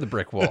deserve the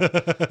brick wall.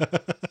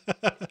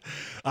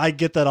 I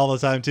get that all the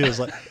time too.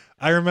 It's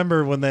I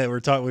remember when we were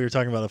talking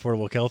about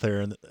affordable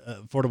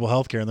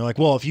healthcare and they're like,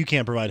 well, if you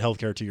can't provide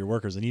healthcare to your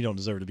workers, then you don't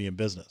deserve to be in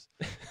business.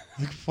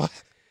 What?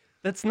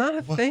 That's not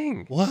a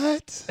thing.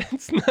 What?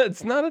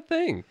 It's not a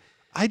thing.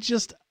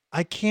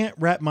 I can't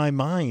wrap my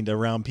mind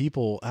around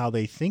people, how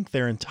they think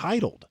they're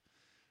entitled.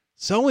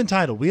 So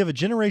entitled. We have a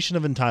generation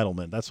of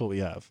entitlement. That's what we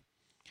have.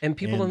 And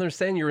people don't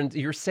understand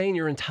you're saying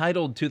you're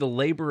entitled to the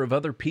labor of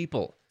other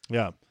people.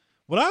 Yeah.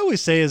 What I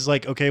always say is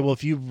okay, well,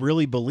 if you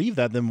really believe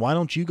that, then why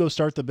don't you go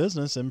start the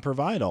business and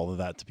provide all of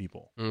that to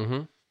people?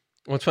 Mm-hmm.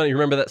 Well, it's funny. You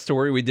remember that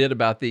story we did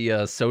about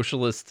the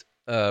socialist,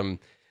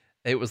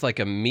 it was like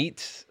a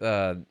meat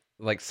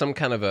like some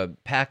kind of a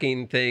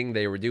packing thing.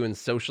 They were doing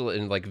social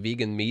and like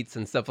vegan meats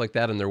and stuff like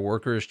that, and their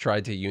workers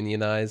tried to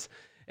unionize,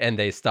 and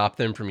they stopped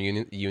them from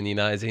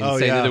unionizing,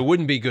 saying that it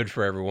wouldn't be good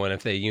for everyone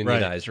if they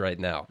unionized right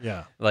now.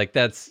 Yeah. Like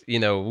that's,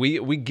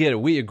 we get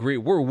it. We agree.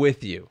 We're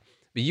with you.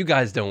 But you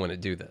guys don't want to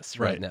do this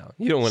right now.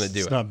 You don't want to do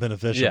it. It's not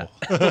beneficial.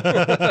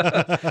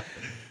 Yeah.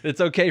 It's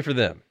okay for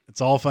them.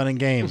 It's all fun and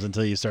games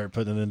until you start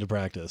putting it into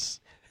practice.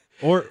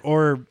 Or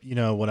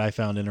what I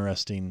found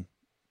interesting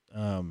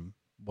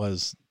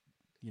was,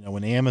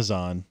 when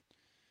Amazon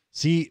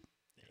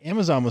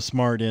was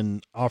smart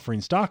in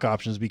offering stock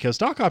options, because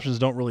stock options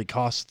don't really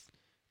cost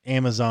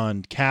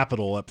Amazon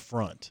capital up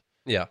front.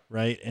 Yeah.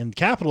 Right. And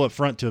capital up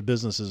front to a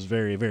business is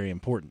very, very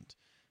important.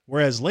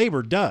 Whereas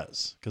labor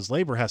does, because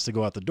labor has to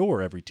go out the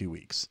door every 2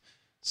 weeks.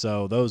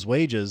 So those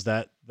wages,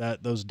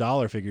 those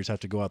dollar figures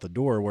have to go out the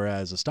door.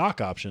 Whereas a stock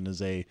option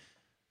is a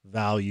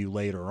value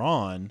later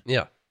on.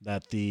 Yeah.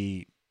 That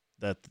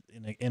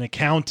in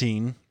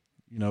accounting,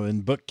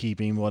 in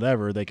bookkeeping,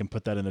 whatever, they can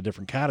put that in a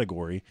different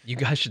category. You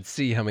guys should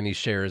see how many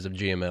shares of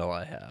GML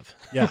I have.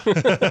 Yeah.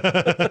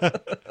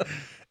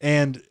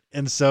 and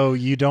so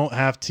you don't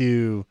have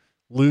to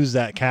lose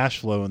that cash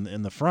flow on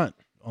the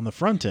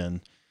front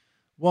end.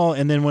 Well,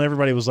 and then when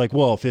everybody was like,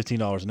 well,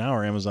 $15 an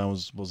hour, Amazon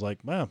was like,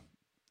 well,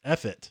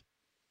 F it.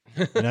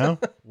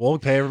 We'll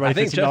pay everybody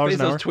 $15 an hour. I think Jeff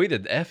Bezos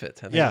tweeted F it.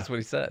 I think that's what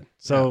he said.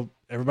 So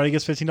everybody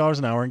gets $15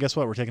 an hour, and guess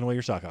what? We're taking away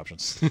your stock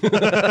options.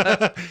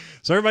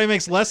 So everybody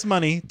makes less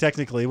money,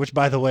 technically, which,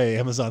 by the way,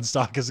 Amazon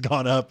stock has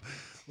gone up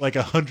like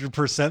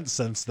 100%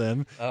 since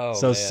then. Oh,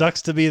 so man.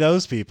 Sucks to be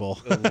those people.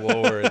 Good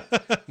Lord.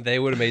 They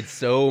would have made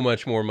so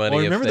much more money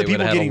if they would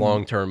have had a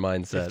long-term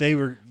mindset. If they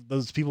were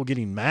those people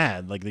getting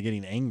mad, like they're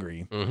getting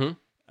angry,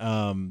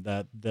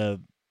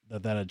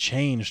 that had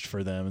changed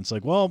for them. It's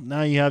like, well,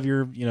 now you have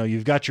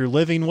you've got your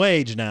living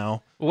wage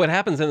now. Well, what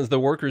happens then is the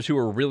workers who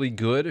are really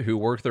good, who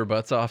work their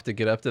butts off to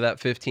get up to that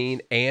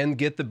 15 and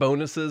get the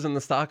bonuses and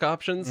the stock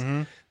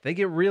options, they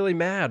get really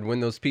mad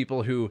when those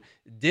people who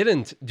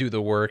didn't do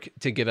the work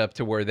to get up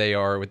to where they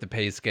are with the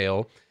pay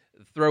scale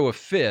throw a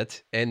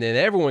fit, and then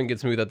everyone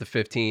gets moved up to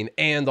 15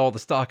 and all the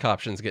stock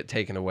options get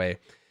taken away.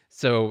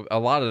 So a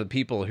lot of the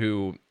people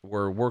who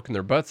were working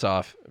their butts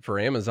off for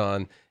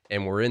Amazon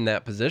and were in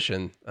that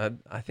position,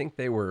 I think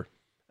they were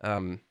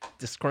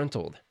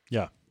disgruntled.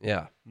 Yeah.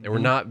 Yeah. They were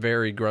not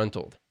very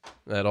gruntled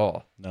at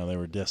all. No, they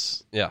were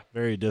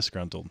very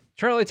disgruntled.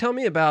 Charlie, tell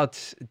me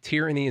about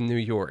tyranny in New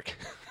York.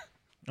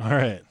 All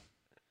right.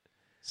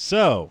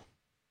 So,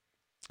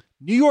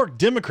 New York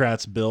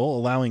Democrats bill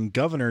allowing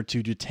governor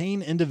to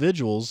detain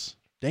individuals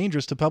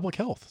dangerous to public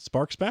health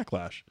sparks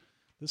backlash.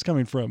 This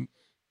coming from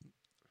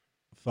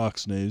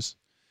Fox News.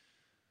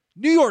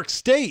 New York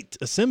State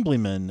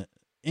Assemblyman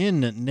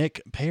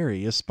Nick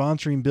Perry is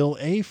sponsoring Bill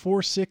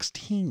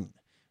A416,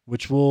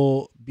 which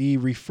will be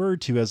referred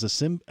to as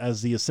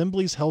the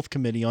Assembly's Health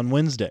Committee on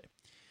Wednesday.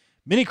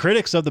 Many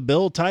critics of the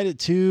bill tied it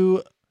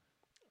to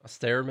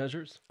austere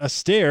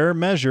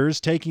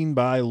measures taken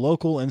by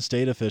local and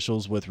state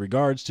officials with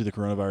regards to the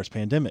coronavirus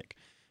pandemic.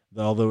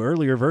 Although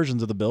earlier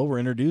versions of the bill were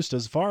introduced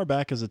as far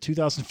back as the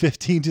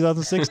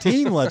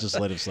 2015-2016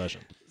 legislative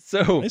session.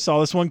 So they saw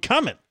this one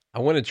coming. I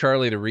wanted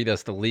Charlie to read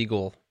us the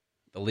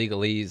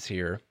legalese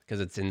here, because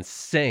it's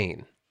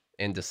insane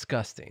and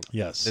disgusting.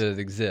 Yes. That it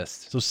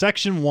exists. So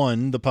Section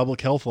 1, the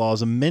public health law,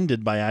 is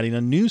amended by adding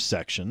a new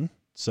section,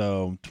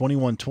 so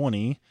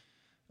 2120,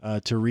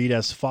 to read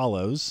as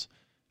follows.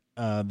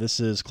 This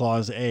is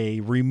Clause A,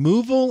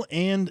 removal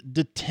and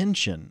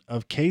detention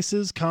of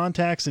cases,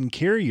 contacts, and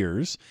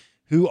carriers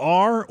who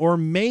are or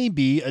may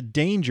be a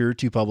danger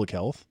to public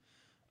health.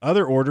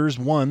 Other orders,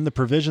 1, the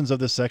provisions of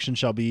this section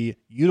shall be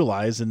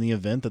utilized in the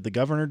event that the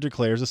governor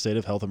declares a state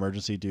of health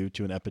emergency due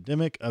to an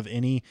epidemic of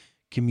any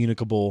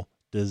communicable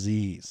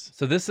disease.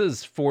 So this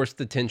is forced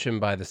detention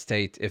by the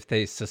state if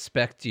they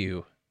suspect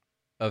you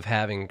of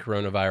having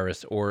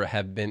coronavirus or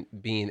have been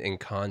in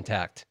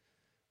contact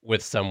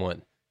with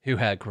someone who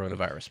had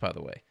coronavirus, by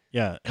the way.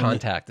 Yeah.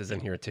 Contact is in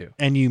here too.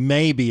 And you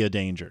may be a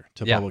danger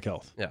to public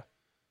health. Yeah.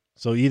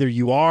 So either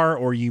you are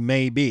or you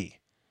may be.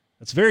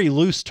 That's very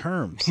loose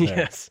terms there.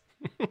 Yes.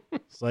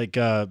 It's like,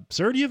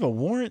 sir, do you have a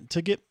warrant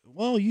to get,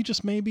 well, you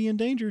just may be in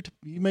danger.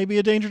 You may be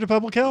a danger to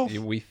public health.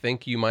 We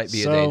think you might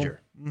be a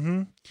danger.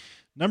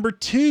 Number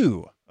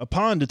 2,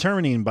 upon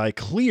determining by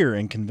clear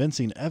and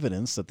convincing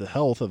evidence that the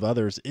health of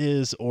others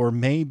is or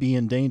may be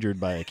endangered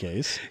by a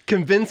case.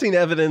 Convincing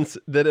evidence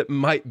that it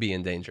might be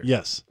in danger.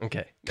 Yes.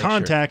 Okay.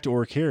 Contact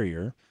or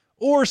carrier,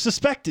 or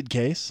suspected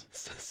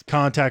case,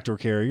 contact or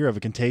carrier of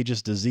a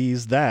contagious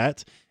disease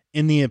that,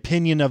 in the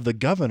opinion of the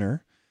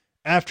governor,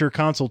 after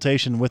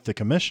consultation with the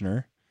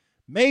commissioner,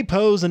 may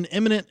pose an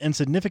imminent and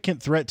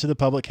significant threat to the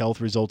public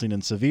health resulting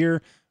in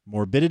severe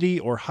morbidity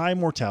or high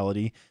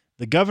mortality,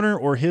 the governor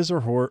or his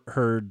or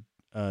her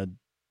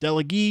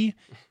delegee,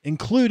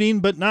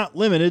 including but not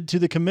limited to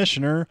the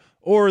commissioner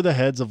or the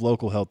heads of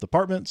local health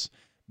departments,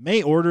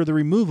 may order the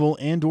removal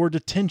and or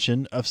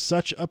detention of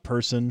such a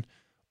person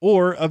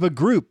or of a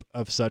group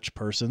of such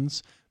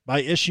persons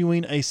by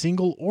issuing a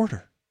single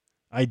order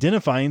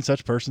identifying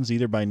such persons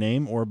either by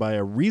name or by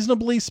a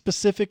reasonably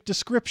specific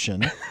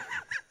description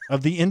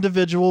of the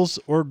individuals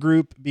or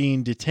group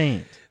being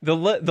detained. The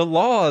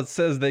law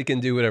says they can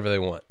do whatever they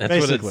want. That's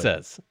basically what it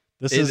says.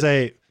 This is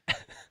in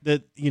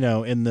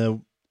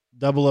the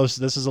 00,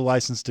 this is a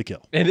license to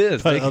kill. It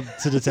is.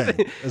 To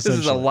detain. This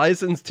is a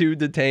license to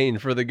detain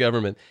for the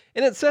government.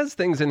 And it says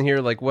things in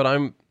here like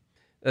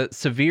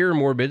severe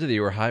morbidity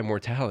or high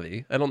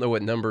mortality. I don't know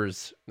what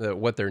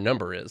what their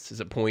number is. Is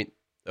it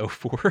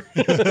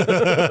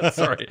 0.04?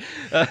 Sorry.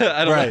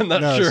 I'm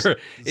not sure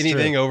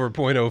anything over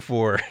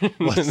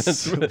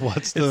 0.04.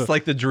 It's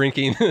like the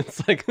drinking.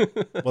 It's like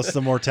what's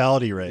the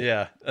mortality rate?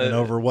 Yeah. And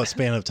over what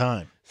span of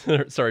time?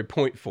 Sorry,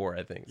 0.4,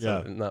 I think.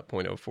 So not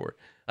 0.04.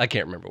 I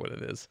can't remember what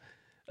it is.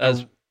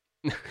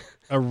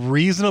 A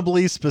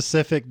reasonably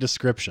specific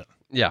description.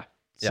 Yeah.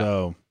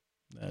 So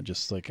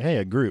just like, hey,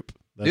 a group.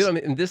 Dude, I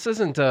mean, this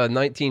isn't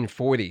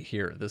 1940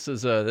 here. This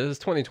is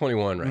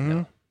 2021 right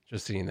now,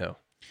 just so you know.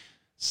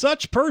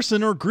 Such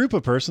person or group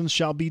of persons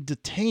shall be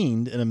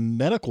detained in a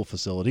medical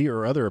facility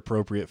or other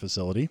appropriate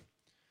facility.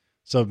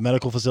 So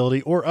medical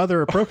facility or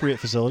other appropriate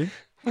facility.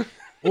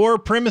 Or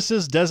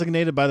premises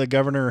designated by the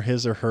governor or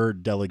his or her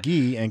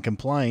delegee and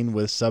complying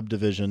with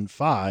subdivision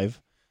 5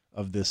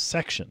 of this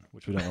section,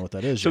 which we don't know what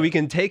that is So yet. we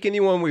can take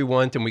anyone we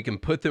want and we can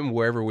put them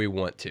wherever we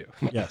want to.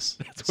 Yes.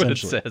 That's what it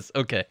says.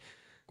 Okay.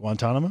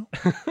 Guantanamo.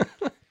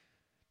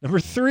 Number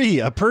 3,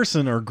 a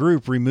person or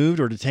group removed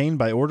or detained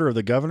by order of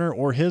the governor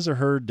or his or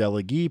her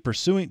delegee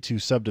pursuant to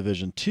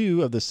subdivision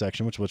 2 of this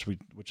section,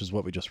 which is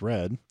what we just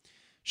read,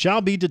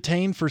 shall be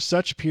detained for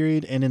such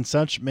period and in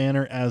such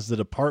manner as the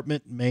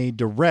department may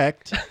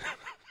direct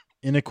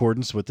in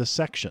accordance with this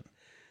section.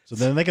 So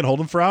then they can hold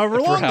them for however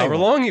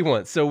long you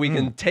want. So we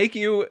can take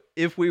you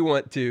if we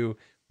want to,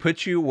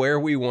 put you where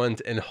we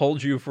want, and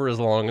hold you for as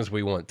long as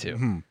we want to.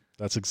 Mm-hmm.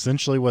 That's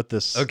essentially what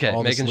this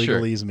all this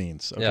legalese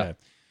means. Okay. Yeah.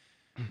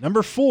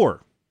 Number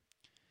 4,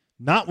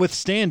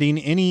 notwithstanding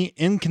any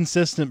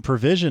inconsistent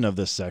provision of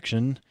this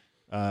section,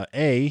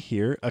 a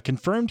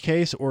confirmed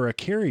case or a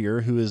carrier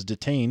who is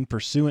detained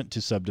pursuant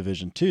to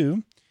subdivision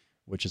 2,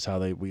 which is how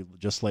we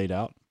just laid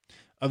out,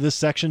 of this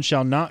section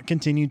shall not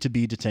continue to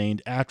be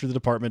detained after the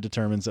department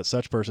determines that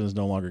such person is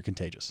no longer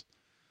contagious.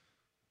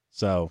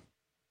 So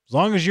as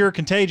long as you're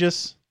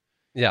contagious.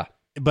 Yeah.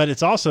 But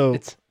it's also...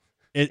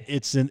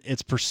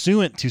 It's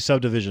pursuant to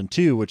subdivision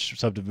 2, which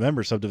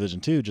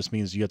subdivision 2 just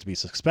means you have to be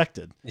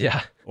suspected.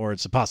 Yeah. Or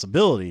it's a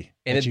possibility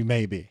that you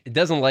may be. It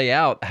doesn't lay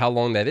out how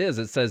long that is.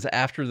 It says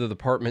after the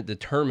department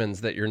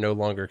determines that you're no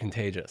longer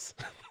contagious.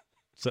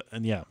 So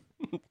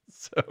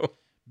So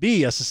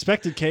B, a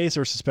suspected case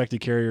or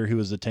suspected carrier who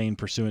is detained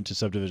pursuant to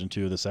subdivision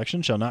 2 of the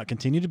section shall not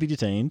continue to be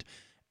detained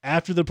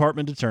after the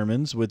department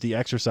determines with the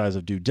exercise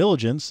of due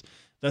diligence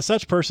that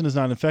such person is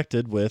not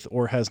infected with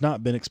or has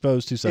not been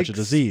exposed to such a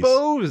disease.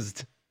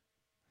 Exposed.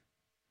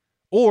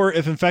 Or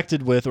if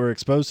infected with or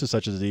exposed to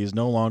such a disease,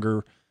 no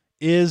longer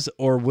is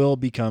or will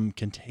become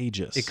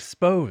contagious.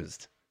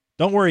 Exposed.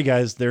 Don't worry,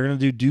 guys. They're going to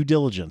do due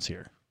diligence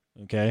here.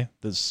 Okay?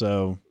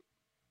 Nothing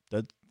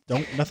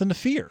to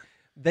fear.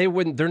 They're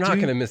not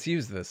going to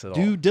misuse this at all.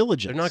 Due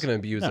diligence. They're not going to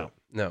abuse it.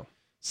 No.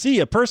 C,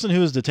 a person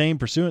who is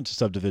detained pursuant to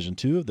subdivision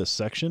 2 of this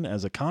section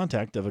as a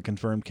contact of a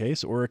confirmed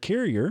case or a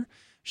carrier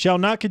shall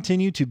not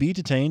continue to be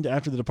detained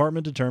after the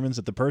department determines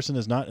that the person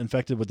is not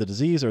infected with the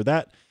disease or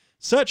that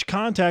such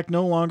contact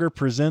no longer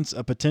presents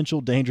a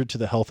potential danger to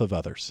the health of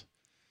others.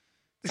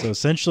 So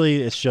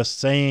essentially, it's just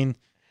saying,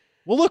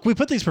 well, look, we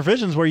put these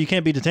provisions where you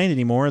can't be detained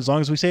anymore as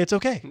long as we say it's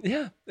okay.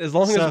 Yeah, as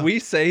long as we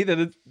say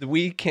that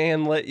we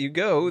can let you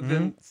go,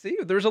 then see,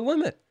 there's a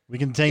limit. We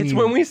can detain you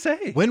when we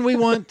say. When we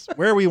want,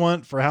 where we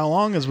want, for how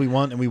long as we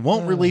want, and we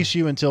won't release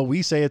you until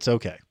we say it's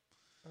okay.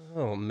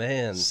 Oh,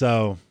 man.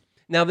 So...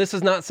 Now, this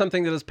is not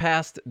something that is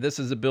passed. This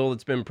is a bill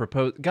that's been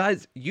proposed.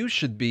 Guys, you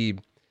should be...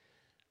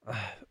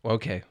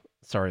 okay,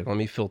 sorry, let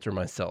me filter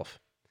myself.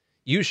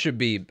 You should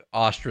be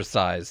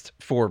ostracized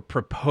for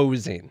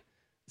proposing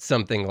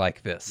something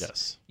like this.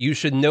 Yes. You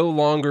should no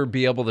longer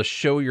be able to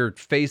show your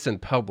face in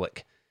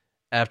public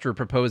after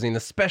proposing,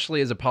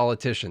 especially as a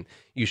politician.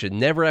 You should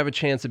never have a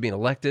chance of being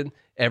elected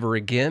ever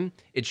again.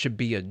 It should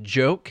be a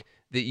joke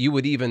that you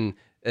would even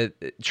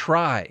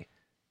try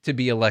to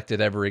be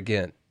elected ever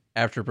again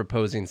after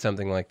proposing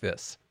something like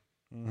this.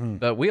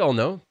 But we all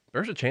know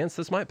there's a chance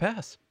this might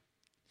pass.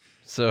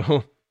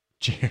 So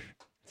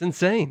it's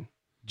insane.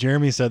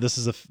 Jeremy said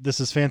this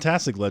is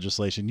fantastic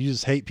legislation. You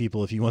just hate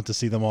people if you want to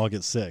see them all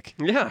get sick.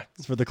 Yeah.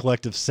 It's for the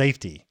collective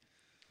safety.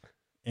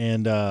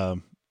 And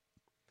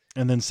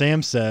then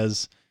Sam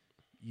says,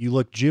 you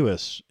look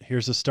Jewish.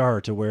 Here's a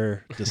star to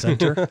wear,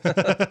 dissenter.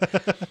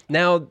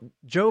 Now,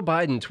 Joe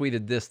Biden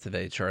tweeted this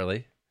today,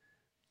 Charlie.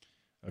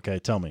 Okay,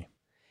 tell me.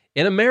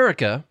 In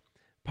America,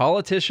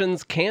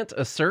 politicians can't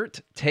assert,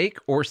 take,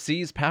 or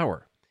seize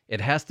power. It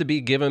has to be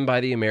given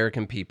by the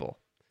American people.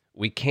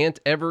 We can't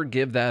ever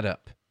give that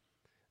up.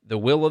 The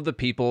will of the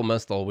people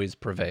must always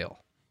prevail.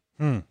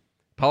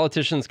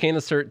 Politicians can't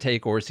assert,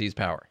 take, or seize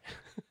power.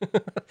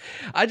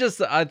 I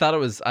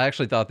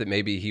actually thought that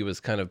maybe he was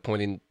kind of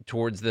pointing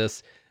towards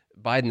this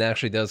Biden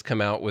actually does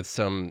come out with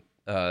some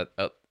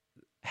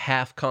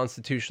half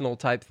constitutional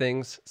type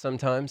things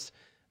sometimes.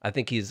 I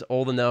think he's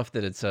old enough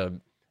that it's a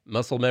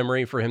muscle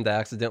memory for him to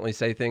accidentally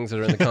say things that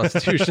are in the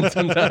Constitution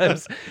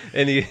sometimes,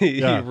 and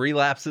he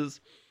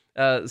relapses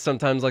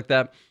sometimes like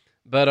that.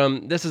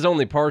 But this is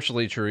only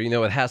partially true. You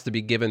know, it has to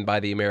be given by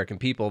the American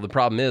people. The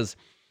problem is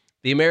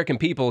the American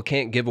people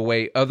can't give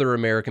away other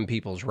American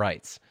people's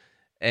rights.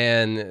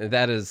 And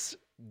that is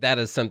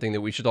something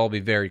that we should all be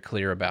very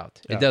clear about.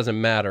 Yeah. It doesn't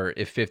matter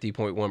if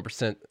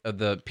 50.1% of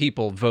the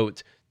people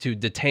vote to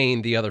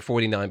detain the other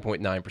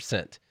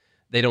 49.9%.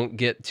 They don't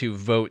get to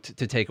vote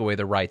to take away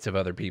the rights of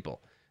other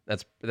people.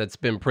 That's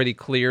been pretty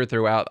clear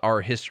throughout our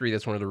history.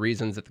 That's one of the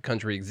reasons that the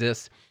country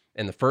exists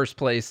in the first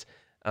place,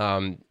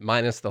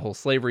 minus the whole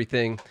slavery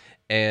thing.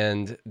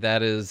 And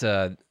that is,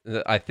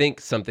 I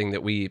think, something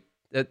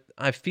that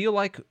I feel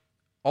like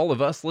all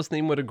of us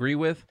listening would agree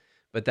with,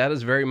 but that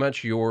is very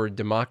much your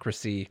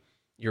democracy,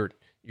 your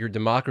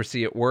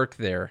democracy at work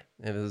there.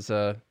 It is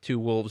two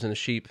wolves and a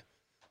sheep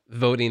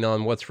voting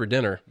on what's for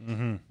dinner.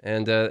 Mm-hmm.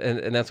 And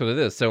that's what it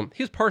is. So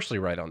he's partially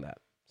right on that.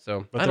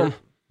 So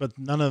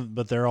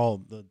But they're all,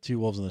 the two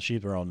wolves and the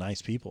sheep are all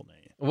nice people,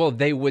 Nate. Well,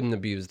 they wouldn't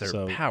abuse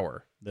their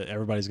power. That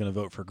everybody's going to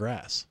vote for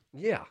grass.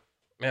 Yeah.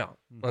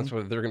 Mm-hmm. That's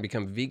what they're going to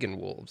become, vegan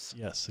wolves.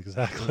 Yes,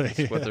 exactly.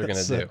 That's what they're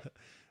going to do.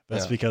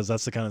 That's because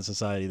that's the kind of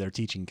society they're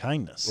teaching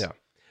kindness. Yeah.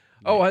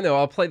 Oh, I know.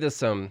 I'll play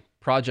this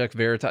Project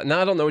Veritas. Now,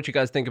 I don't know what you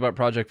guys think about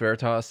Project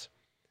Veritas.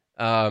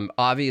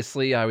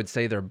 Obviously, I would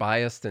say they're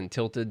biased and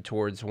tilted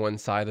towards one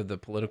side of the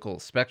political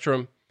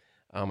spectrum.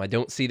 I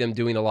don't see them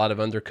doing a lot of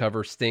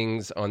undercover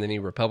stings on any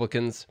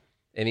Republicans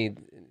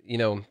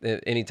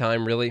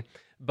anytime really.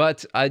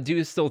 But I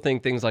do still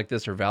think things like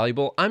this are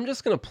valuable. I'm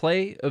just going to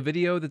play a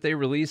video that they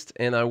released,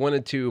 and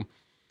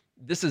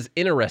this is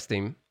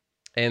interesting,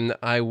 and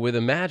I would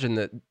imagine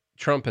that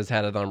Trump has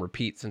had it on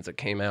repeat since it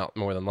came out,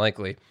 more than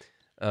likely.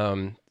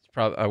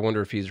 I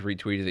wonder if he's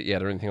retweeted it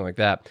yet or anything like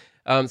that.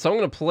 So I'm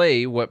going to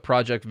play what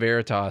Project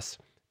Veritas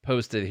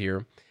posted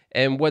here.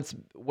 And what's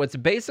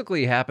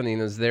basically happening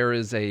is there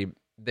is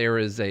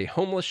a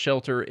homeless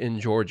shelter in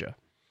Georgia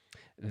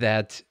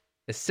that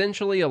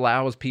essentially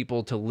allows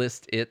people to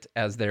list it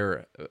as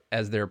their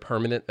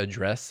permanent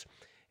address.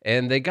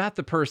 And they got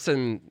the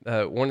person,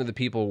 one of the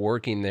people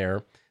working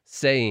there,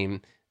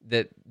 saying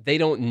that they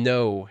don't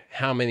know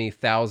how many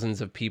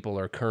thousands of people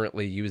are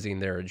currently using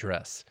their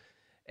address.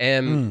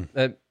 And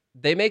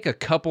they make a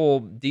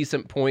couple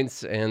decent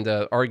points and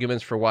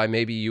arguments for why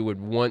maybe you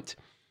would want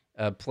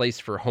a place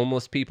for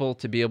homeless people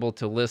to be able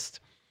to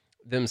list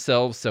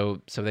themselves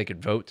so they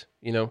could vote.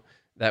 You know,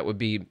 that would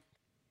be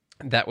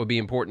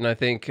important. I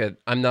think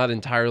I'm not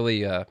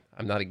entirely I'm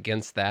not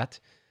against that.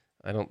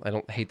 I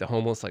don't hate the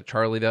homeless like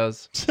Charlie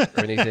does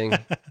or anything.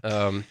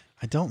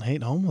 I don't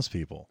hate homeless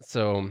people.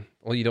 So,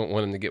 well, you don't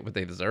want them to get what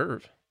they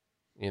deserve,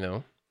 you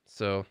know?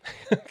 So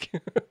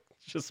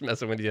just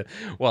messing with you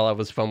while I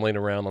was fumbling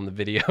around on the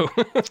video.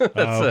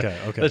 Okay.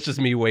 That's just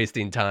me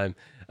wasting time.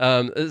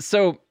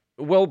 So,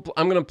 well,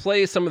 I'm going to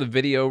play some of the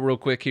video real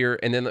quick here,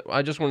 and then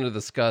I just wanted to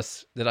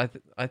discuss that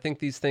I think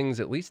these things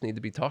at least need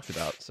to be talked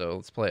about. So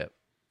let's play it.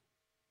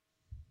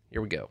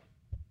 Here we go.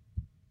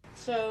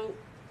 So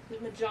the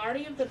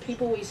majority of the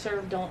people we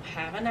serve don't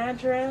have an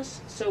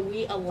address, so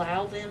we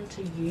allow them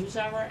to use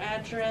our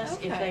address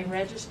if they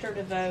register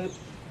to vote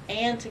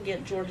and to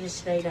get Georgia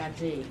state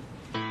ID.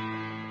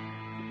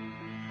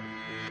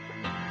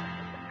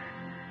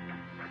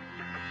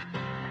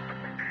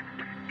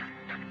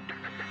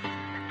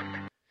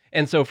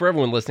 And so for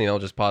everyone listening, I'll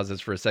just pause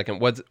this for a second.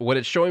 What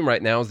it's showing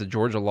right now is the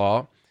Georgia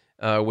law,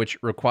 which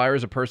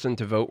requires a person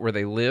to vote where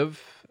they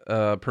live.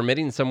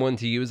 Permitting someone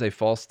to use a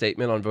false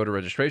statement on voter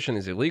registration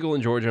is illegal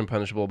in Georgia and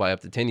punishable by up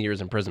to 10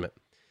 years imprisonment.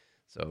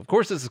 So, of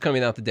course, this is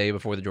coming out the day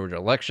before the Georgia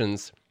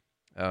elections,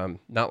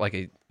 not like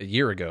a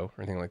year ago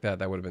or anything like that.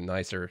 That would have been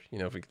nicer, you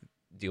know, if we could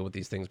deal with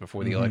these things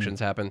before the elections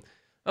happen.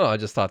 Oh, I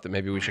just thought that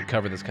maybe we should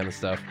cover this kind of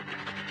stuff.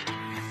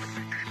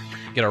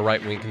 Get our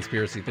right-wing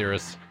conspiracy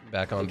theorists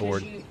back on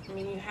board. You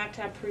have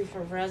to have proof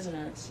of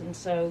residence, and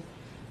so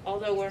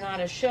although we're not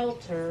a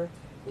shelter,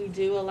 we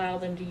do allow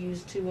them to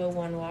use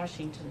 201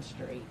 Washington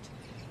Street.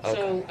 Okay.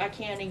 So I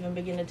can't even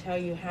begin to tell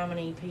you how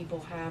many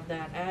people have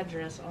that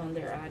address on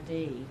their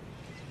ID.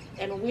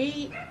 And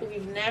we've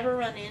never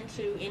run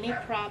into any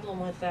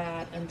problem with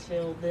that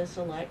until this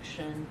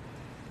election.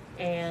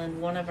 And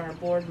one of our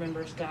board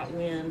members got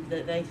wind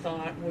that they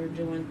thought we're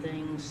doing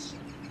things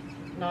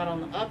not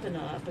on the up and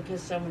up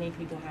because so many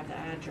people have the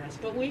address.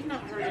 But we've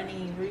not heard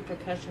any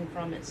repercussion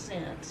from it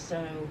since.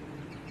 So,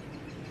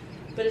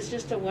 but it's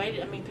just a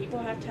way people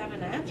have to have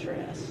an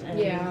address. And,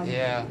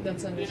 yeah,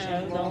 that's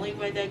understandable. You know, the only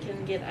way they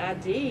can get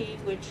ID,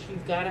 which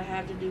you've got to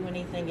have to do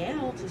anything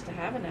else, is to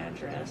have an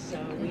address.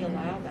 So we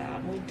allow that.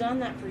 And we've done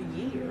that for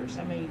years.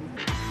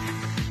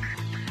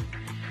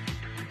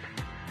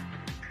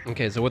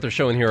 Okay, so what they're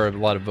showing here are a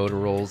lot of voter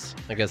rolls.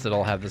 I guess that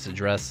all have this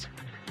address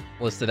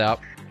listed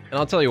out. And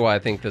I'll tell you why I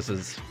think this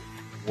is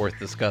worth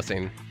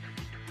discussing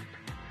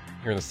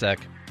here in a sec.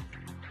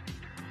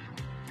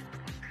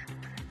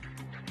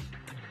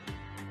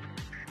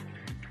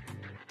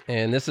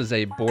 And this is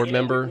a board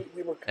member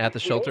at the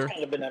shelter. We've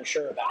kind of been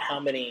unsure about how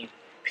many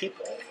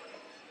people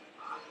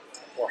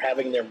were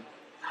having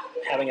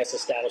us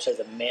established as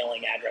a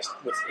mailing address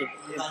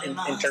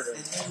in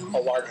terms of a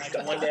larger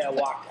stuff. One day I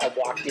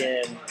walked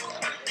in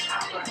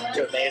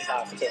to a mail's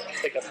house to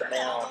pick up the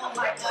mail, and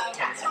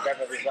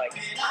Beverly was like,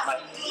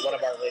 one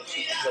of our ladies,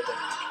 she was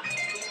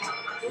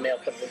the mail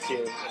comes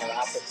into our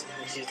office,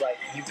 and she's like,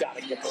 "You got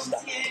to get this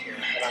stuff out of here."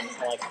 And I'm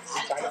like, "What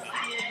are you talking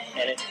about?"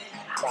 And it's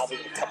probably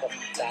a couple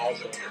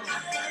thousand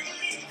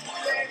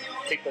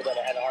people that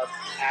had our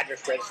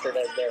address registered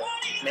as their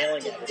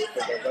mailing address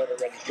for their voter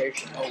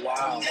registration. Oh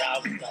wow! And I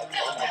was like,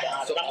 "Oh my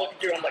god!" So I'm looking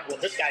through, I'm like, "Well,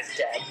 this guy's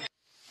dead."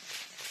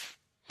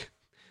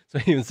 So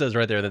it even says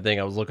right there in the thing,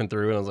 I was looking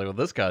through and I was like, well,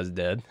 this guy's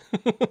dead.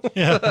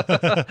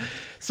 Yeah.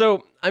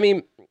 So, I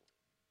mean,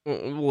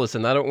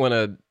 listen, I don't want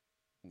to,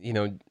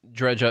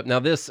 dredge up. Now,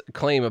 this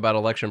claim about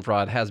election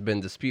fraud has been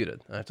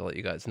disputed. I have to let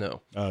you guys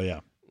know. Oh, yeah.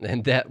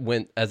 And that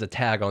went as a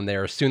tag on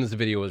there as soon as the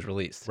video was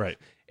released. Right.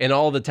 And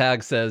all the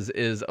tag says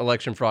is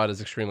election fraud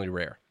is extremely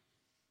rare.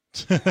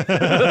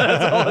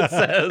 That's all it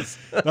says.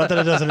 Not that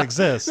it doesn't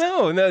exist.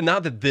 No,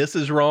 not that this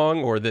is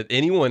wrong or that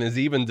anyone is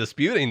even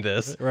disputing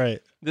this.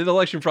 Right. The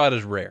election fraud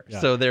is rare.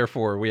 Yeah. So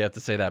therefore we have to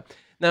say that.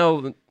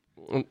 Now,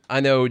 I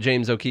know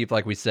James O'Keefe,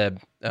 like we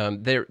said,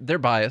 they're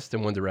biased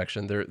in one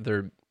direction.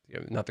 They're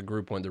not the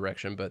group One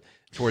Direction, but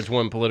towards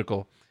one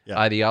political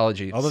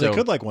ideology. Although they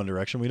could like One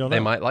Direction, we don't know.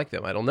 They might like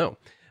them. I don't know.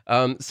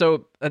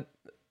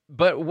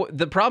 But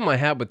the problem I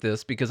have with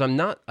this, because I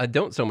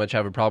don't so much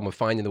have a problem with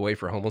finding the way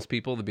for homeless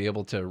people to be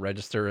able to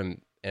register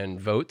and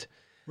vote.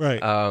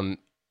 Right.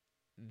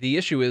 The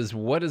issue is,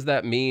 what does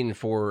that mean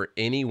for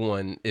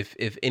anyone?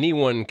 If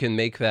anyone can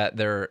make that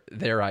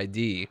their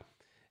ID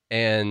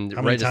and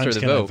how many register times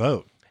to can I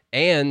vote?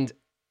 And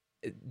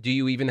do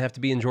you even have to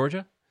be in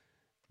Georgia?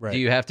 Right. Do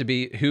you have to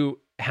be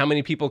how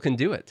many people can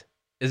do it?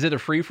 Is it a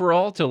free for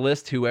all to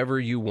list whoever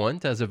you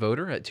want as a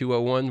voter at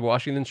 201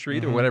 Washington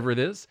Street or whatever it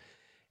is?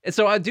 And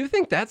so I do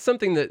think that's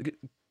something that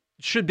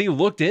should be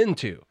looked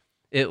into,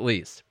 at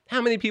least.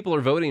 How many people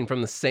are voting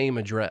from the same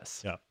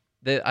address? Yeah.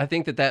 I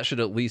think that should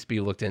at least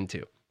be looked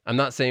into. I'm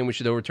not saying we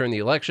should overturn the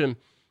election.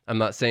 I'm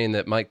not saying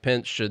that Mike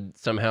Pence should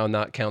somehow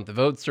not count the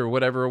votes or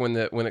whatever when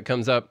it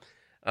comes up.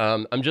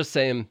 I'm just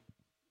saying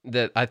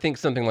that I think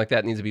something like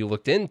that needs to be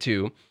looked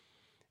into,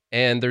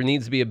 and there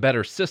needs to be a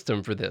better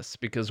system for this,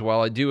 because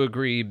while I do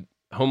agree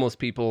homeless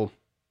people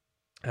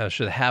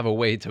should have a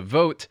way to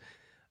vote,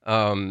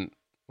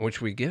 which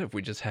we get if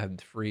we just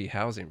had free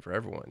housing for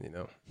everyone,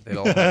 they'd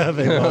all have,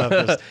 they all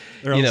have just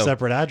their own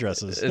separate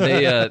addresses.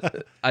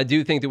 I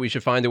do think that we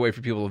should find a way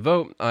for people to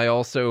vote. I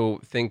also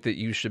think that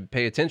you should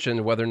pay attention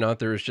to whether or not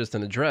there's just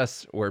an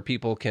address where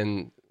people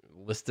can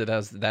list it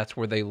as that's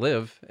where they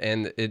live,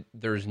 and it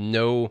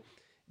doesn't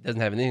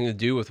have anything to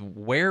do with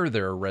where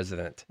they're a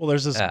resident. Well,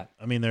 there's this.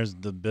 There's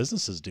the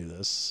businesses do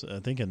this. I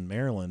think in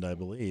Maryland, I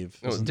believe.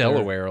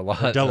 Delaware a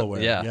lot.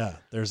 Delaware, yeah.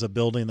 There's a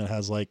building that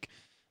has like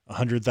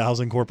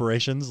 100,000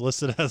 corporations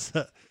listed as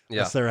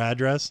their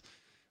address.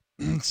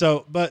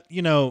 So, but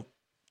the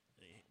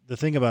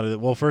thing about it,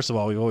 well, first of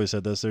all, we've always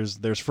said this: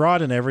 there's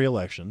fraud in every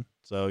election,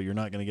 so you're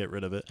not going to get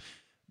rid of it.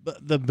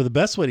 But the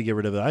best way to get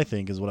rid of it, I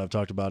think, is what I've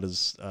talked about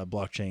is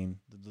blockchain.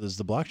 Is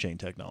the blockchain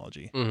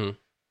technology.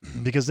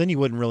 Mm-hmm. Because then you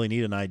wouldn't really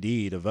need an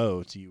ID to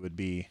vote.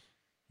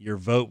 Your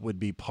vote would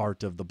be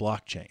part of the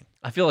blockchain.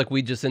 I feel like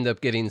we just end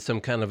up getting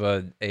some kind of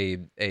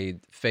a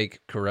fake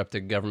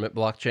corrupted government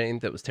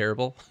blockchain that was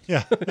terrible.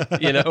 Yeah.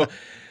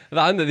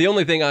 The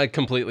only thing I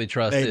completely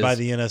trust made by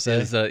the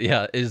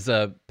NSA is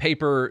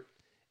paper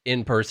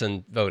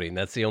in-person voting.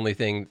 That's the only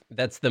thing.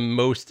 That's the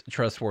most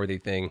trustworthy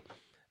thing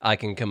I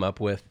can come up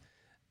with.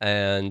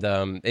 And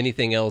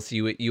anything else,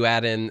 you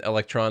add in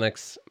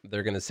electronics,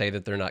 they're going to say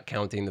that they're not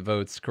counting the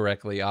votes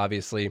correctly.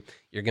 Obviously,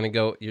 you're going to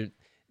go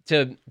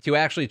to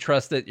actually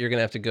trust it. You're going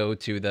to have to go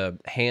to the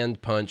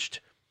hand punched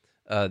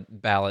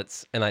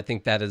ballots, and I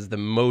think that is the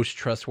most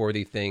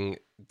trustworthy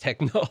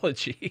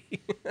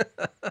technology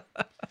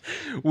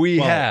we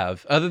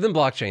have, other than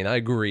blockchain. I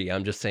agree.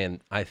 I'm just saying.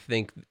 I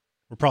think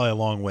we're probably a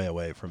long way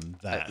away from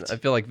that. I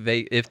feel like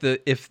if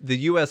the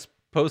U.S.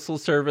 Postal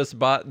Service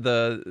bought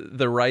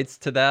the rights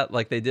to that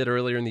like they did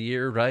earlier in the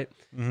year, right?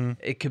 Mm-hmm.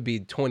 It could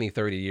be 20,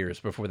 30 years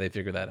before they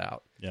figure that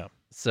out. Yeah.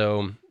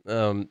 So,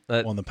 and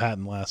the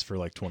patent lasts for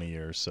like 20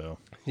 years. So,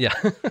 yeah.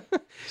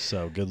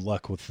 So good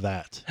luck with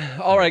that.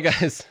 All right,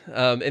 guys.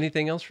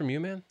 Anything else from you,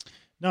 man?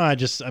 No, I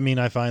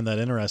find that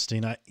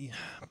interesting. I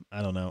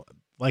don't know.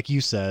 Like you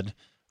said,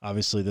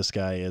 obviously this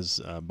guy is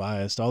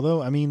biased. Although,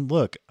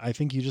 look, I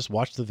think you just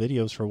watch the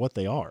videos for what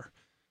they are.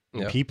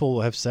 Yeah.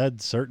 People have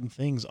said certain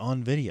things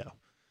on video.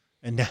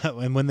 And now,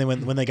 and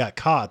when they got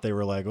caught, they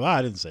were like, "Well,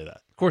 I didn't say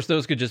that." Of course,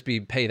 those could just be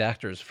paid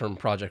actors from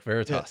Project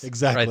Veritas. Yeah,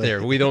 exactly. Right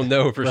there. We don't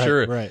know for right,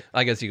 sure. Right.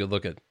 I guess you could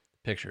look at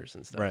pictures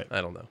and stuff. Right.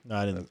 I don't know. No,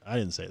 I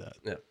didn't say that.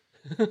 Yeah.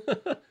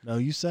 No,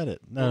 you said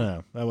it.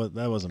 No, that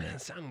wasn't me.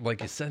 It sounded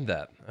like you said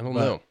that. I don't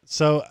know.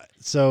 So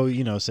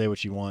say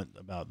what you want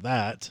about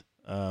that.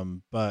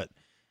 But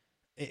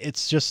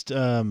it's just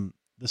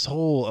this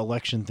whole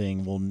election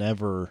thing will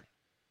never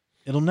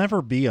it'll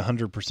never be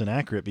 100%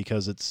 accurate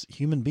because it's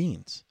human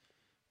beings,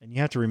 and you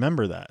have to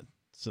remember that.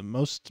 So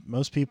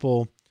most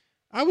people,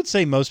 I would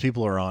say most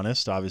people are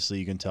honest. Obviously,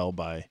 you can tell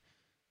by,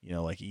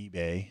 like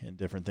eBay and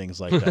different things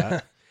like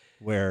that.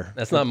 Where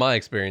that's not my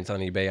experience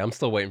on eBay. I'm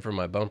still waiting for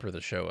my bumper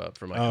to show up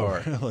for my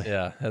car. Really?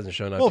 Yeah, hasn't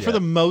shown up Well, yet. for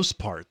the most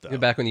part, though.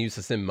 Back when you used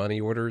to send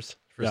money orders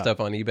for stuff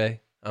on eBay,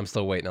 I'm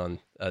still waiting on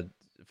a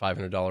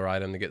 $500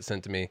 item to get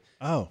sent to me.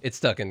 Oh. It's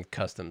stuck in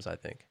customs, I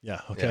think. Yeah,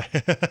 okay.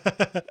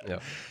 Yeah.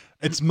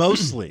 It's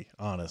mostly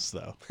honest,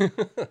 though.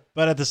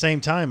 But at the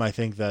same time, I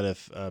think that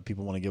if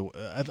people want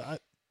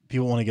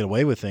to get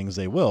away with things,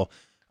 they will.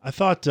 I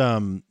thought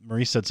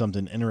Maurice said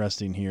something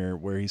interesting here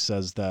where he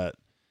says that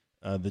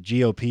the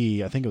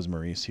GOP, I think it was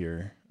Maurice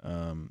here,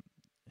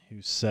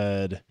 who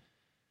said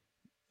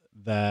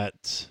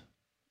that,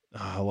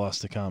 I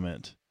lost the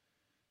comment.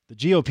 The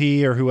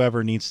GOP or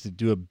whoever needs to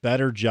do a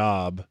better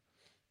job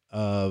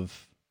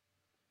of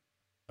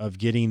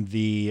getting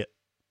the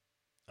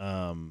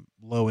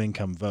low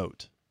income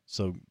vote.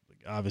 So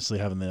obviously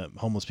having the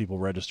homeless people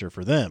register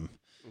for them.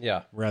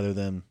 Yeah. Rather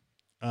than,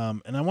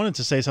 and I wanted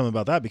to say something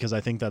about that because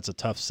I think that's a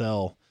tough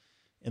sell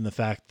in the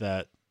fact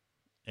that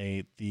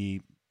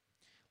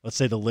let's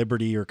say the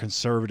liberty or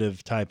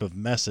conservative type of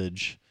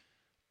message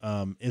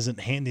isn't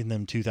handing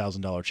them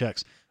 $2,000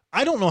 checks.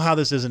 I don't know how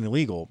this isn't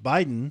illegal.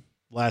 Biden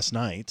last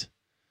night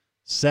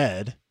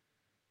said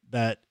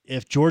that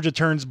if Georgia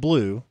turns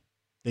blue,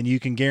 then you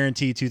can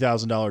guarantee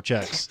 $2,000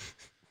 checks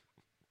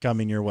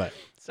coming your way.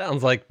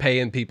 Sounds like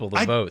paying people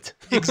to vote.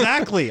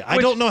 Exactly. I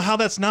don't know how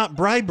that's not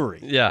bribery.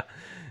 Yeah.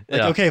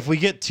 Okay, if we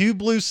get 2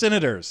 blue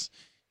senators,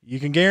 you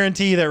can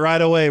guarantee that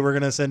right away we're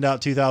going to send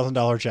out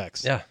 $2,000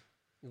 checks. Yeah.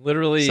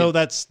 Literally. So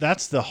that's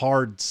the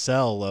hard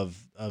sell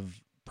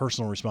of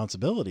personal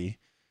responsibility,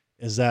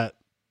 is that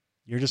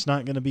you're just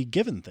not going to be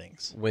given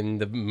things. When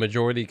the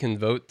majority can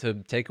vote to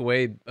take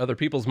away other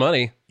people's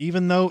money.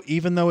 Even though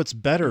it's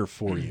better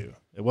for you.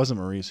 It wasn't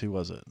Maurice. Who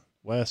was it?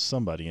 Wes,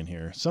 somebody in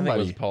here. Somebody.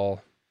 I think it was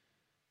Paul.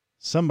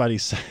 Somebody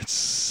said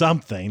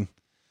something.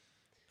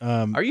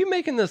 Are you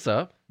making this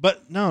up?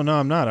 But no,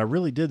 I'm not. I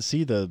really did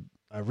see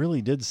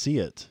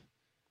it.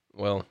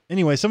 Well,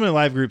 anyway, somebody in the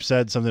live group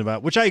said something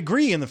about, which I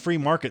agree in the free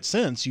market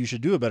sense, you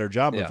should do a better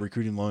job of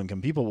recruiting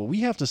low-income people. But we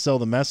have to sell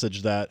the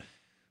message that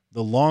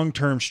the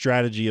long-term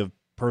strategy of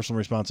personal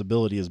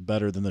responsibility is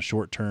better than the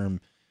short-term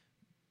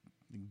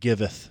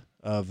giveth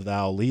of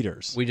thou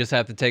leaders. We just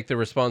have to take the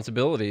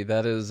responsibility.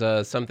 That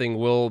is something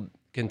we'll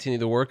continue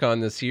to work on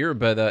this year.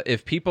 But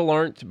if people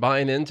aren't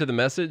buying into the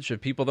message, if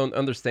people don't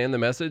understand the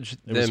message,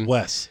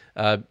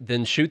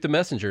 then shoot the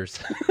messengers.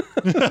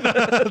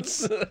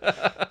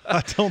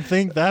 I don't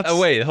think that's... Oh,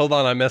 wait, hold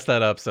on. I messed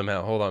that up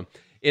somehow. Hold on.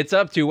 It's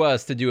up to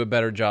us to do a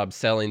better job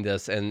selling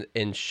this and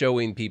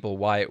showing people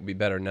why it would be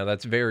better. Now,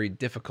 that's very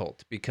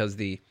difficult because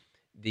the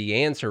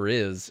answer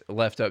is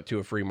left up to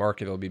a free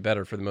market. It'll be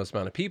better for the most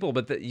amount of people,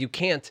 but you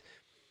can't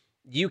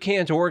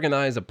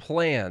organize a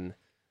plan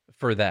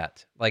for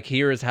that. Like,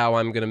 here is how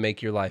I'm going to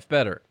make your life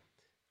better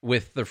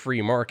with the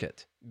free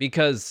market,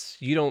 because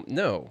you don't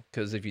know.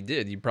 Because if you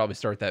did, you'd probably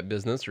start that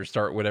business or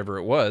start whatever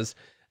it was.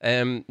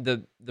 And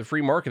the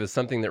free market is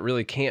something that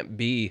really can't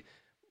be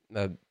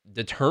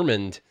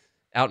determined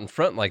out in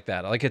front like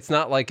that. Like, it's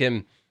not like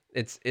in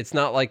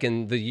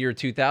the year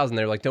 2000.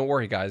 They're like, don't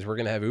worry, guys, we're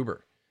going to have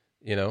Uber.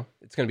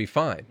 It's going to be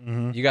fine.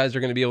 Mm-hmm. You guys are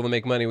going to be able to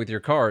make money with your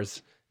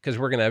cars because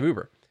we're going to have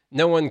Uber.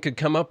 No one could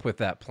come up with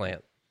that plan.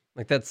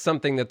 Like, that's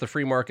something that the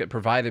free market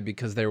provided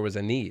because there was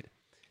a need.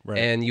 Right.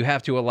 And you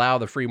have to allow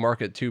the free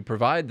market to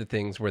provide the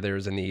things where there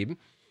is a need.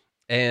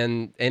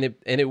 And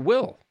it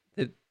will.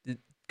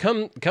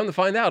 Come to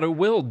find out, it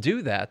will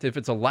do that if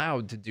it's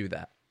allowed to do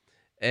that.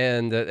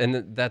 And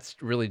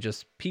that's really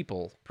just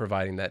people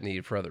providing that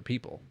need for other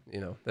people.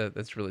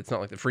 That's really, it's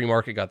not like the free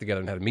market got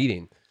together and had a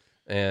meeting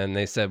and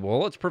they said, well,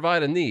 let's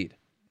provide a need.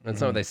 That's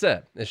not what they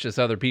said. It's just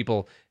other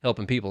people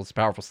helping people. It's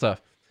powerful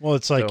stuff. Well,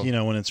 it's like,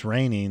 when it's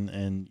raining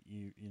and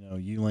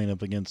you lean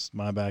up against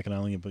my back and I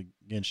lean up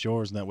against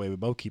yours, and that way we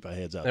both keep our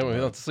heads out. And we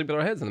don't have to sleep with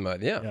our heads in the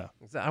mud. Yeah.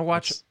 I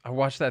watched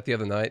that the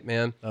other night,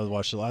 man. I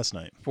watched it last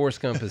night. Forrest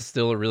Gump is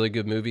still a really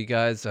good movie,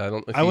 guys. I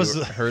don't know if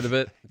you heard of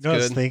it. It's I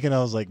was thinking, I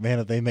was like, man,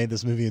 if they made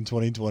this movie in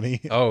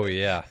 2020. Oh,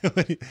 yeah.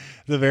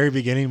 The very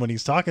beginning when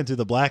he's talking to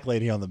the black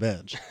lady on the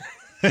bench.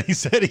 And he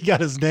said he got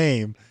his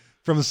name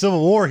from a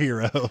Civil War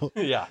hero.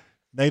 Yeah.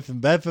 Nathan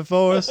Bedford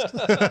Forrest.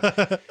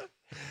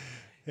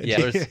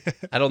 Yeah,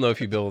 I don't know if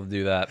you'd be able to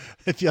do that.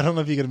 I don't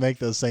know if you can make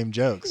those same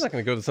jokes. I'm not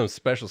going to go to some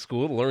special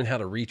school to learn how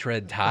to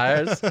retread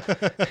tires.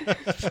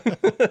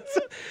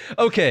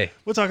 Okay.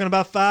 We're talking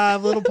about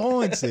 5 little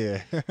points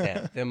here.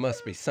 Yeah, there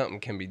must be something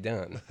can be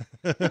done.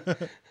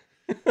 Is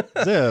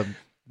there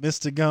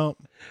Mr.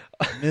 Gump?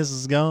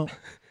 Mrs. Gump?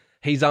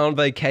 He's on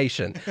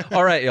vacation.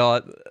 All right,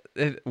 y'all.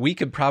 We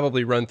could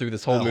probably run through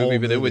this whole movie,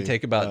 but it would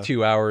take about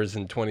 2 hours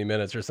and 20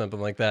 minutes or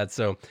something like that.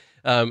 So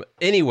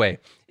anyway,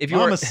 if you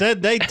Mama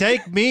said they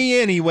take me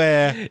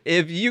anywhere.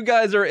 If you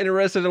guys are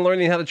interested in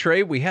learning how to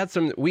trade, we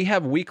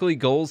have weekly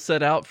goals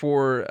set out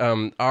for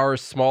our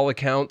small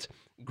account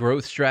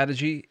growth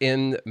strategy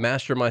in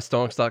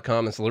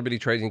mastermystonks.com. It's Liberty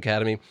Trading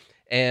Academy.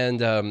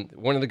 And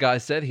one of the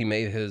guys said he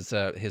made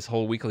his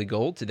whole weekly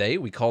goal today.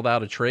 We called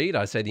out a trade.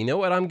 I said, you know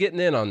what? I'm getting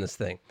in on this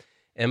thing.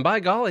 And by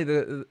golly,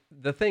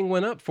 the thing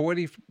went up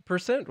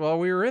 40% while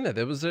we were in it.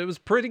 It was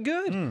pretty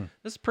good. It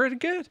was pretty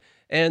good.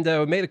 And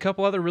we made a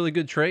couple other really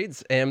good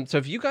trades. And so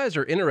if you guys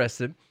are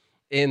interested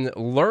in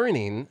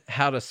learning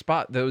how to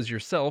spot those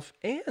yourself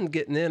and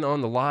getting in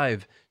on the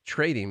live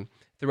trading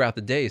throughout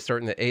the day,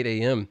 starting at 8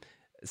 a.m.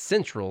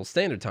 Central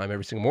Standard Time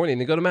every single morning,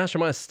 and go to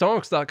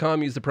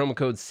mastermystonks.com, use the promo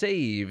code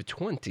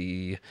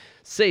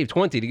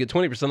SAVE20 to get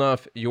 20%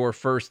 off your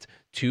first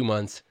 2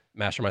 months.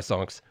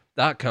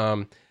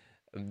 mastermystonks.com.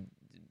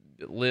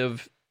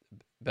 Live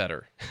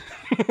better.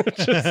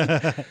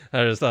 I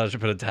just thought I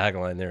should put a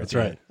tagline there. That's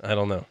right. I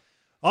don't know.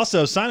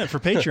 Also, sign up for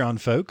Patreon,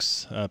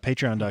 folks.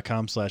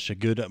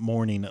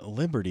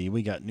 Patreon.com/GoodMorningLiberty.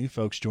 We got new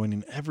folks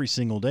joining every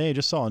single day.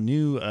 Just saw a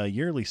new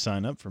yearly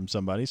sign up from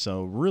somebody.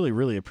 So really,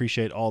 really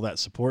appreciate all that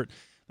support.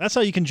 That's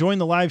how you can join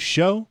the live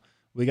show.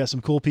 We got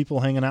some cool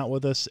people hanging out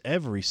with us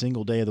every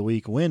single day of the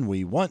week when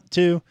we want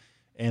to.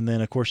 And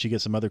then, of course, you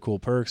get some other cool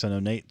perks. I know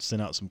Nate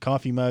sent out some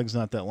coffee mugs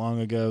not that long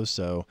ago.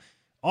 So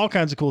all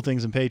kinds of cool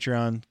things in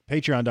Patreon.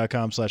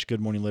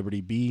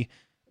 Patreon.com/GoodMorningLiberty.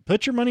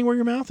 Put your money where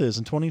your mouth is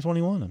in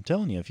 2021. I'm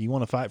telling you, if you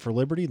want to fight for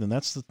liberty, then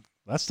that's the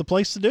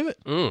place to do it.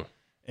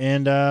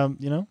 And,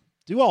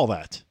 do all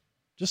that.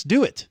 Just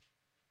do it.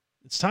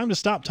 It's time to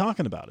stop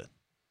talking about it.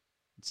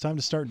 It's time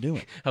to start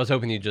doing it. I was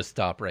hoping you'd just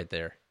stop right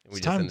there. We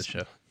just end the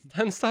show.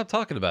 Time to stop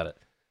talking about it.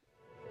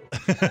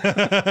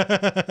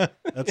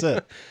 That's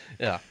it.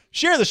 Yeah.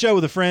 Share the show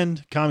with a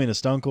friend,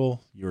 communist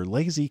uncle, your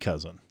lazy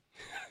cousin.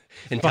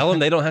 And tell them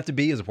they don't have to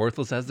be as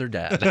worthless as their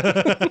dad.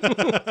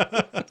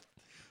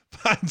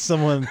 Find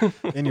someone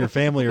in your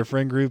family or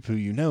friend group who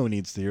you know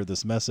needs to hear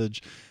this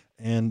message,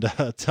 and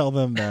tell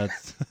them that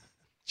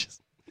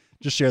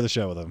just share the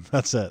show with them.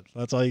 That's it.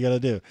 That's all you got to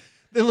do.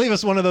 Then leave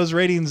us one of those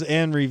ratings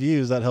and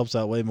reviews. That helps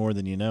out way more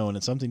than you know, and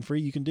it's something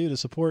free you can do to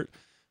support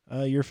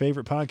your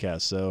favorite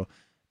podcast. So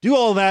do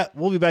all that.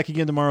 We'll be back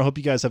again tomorrow. Hope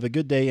you guys have a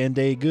good day and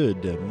a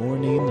good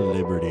morning,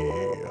 Liberty.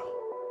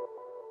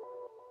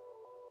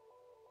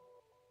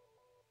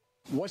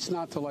 What's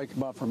not to like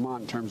about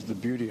Vermont in terms of the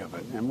beauty of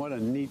it? And what a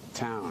neat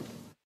town.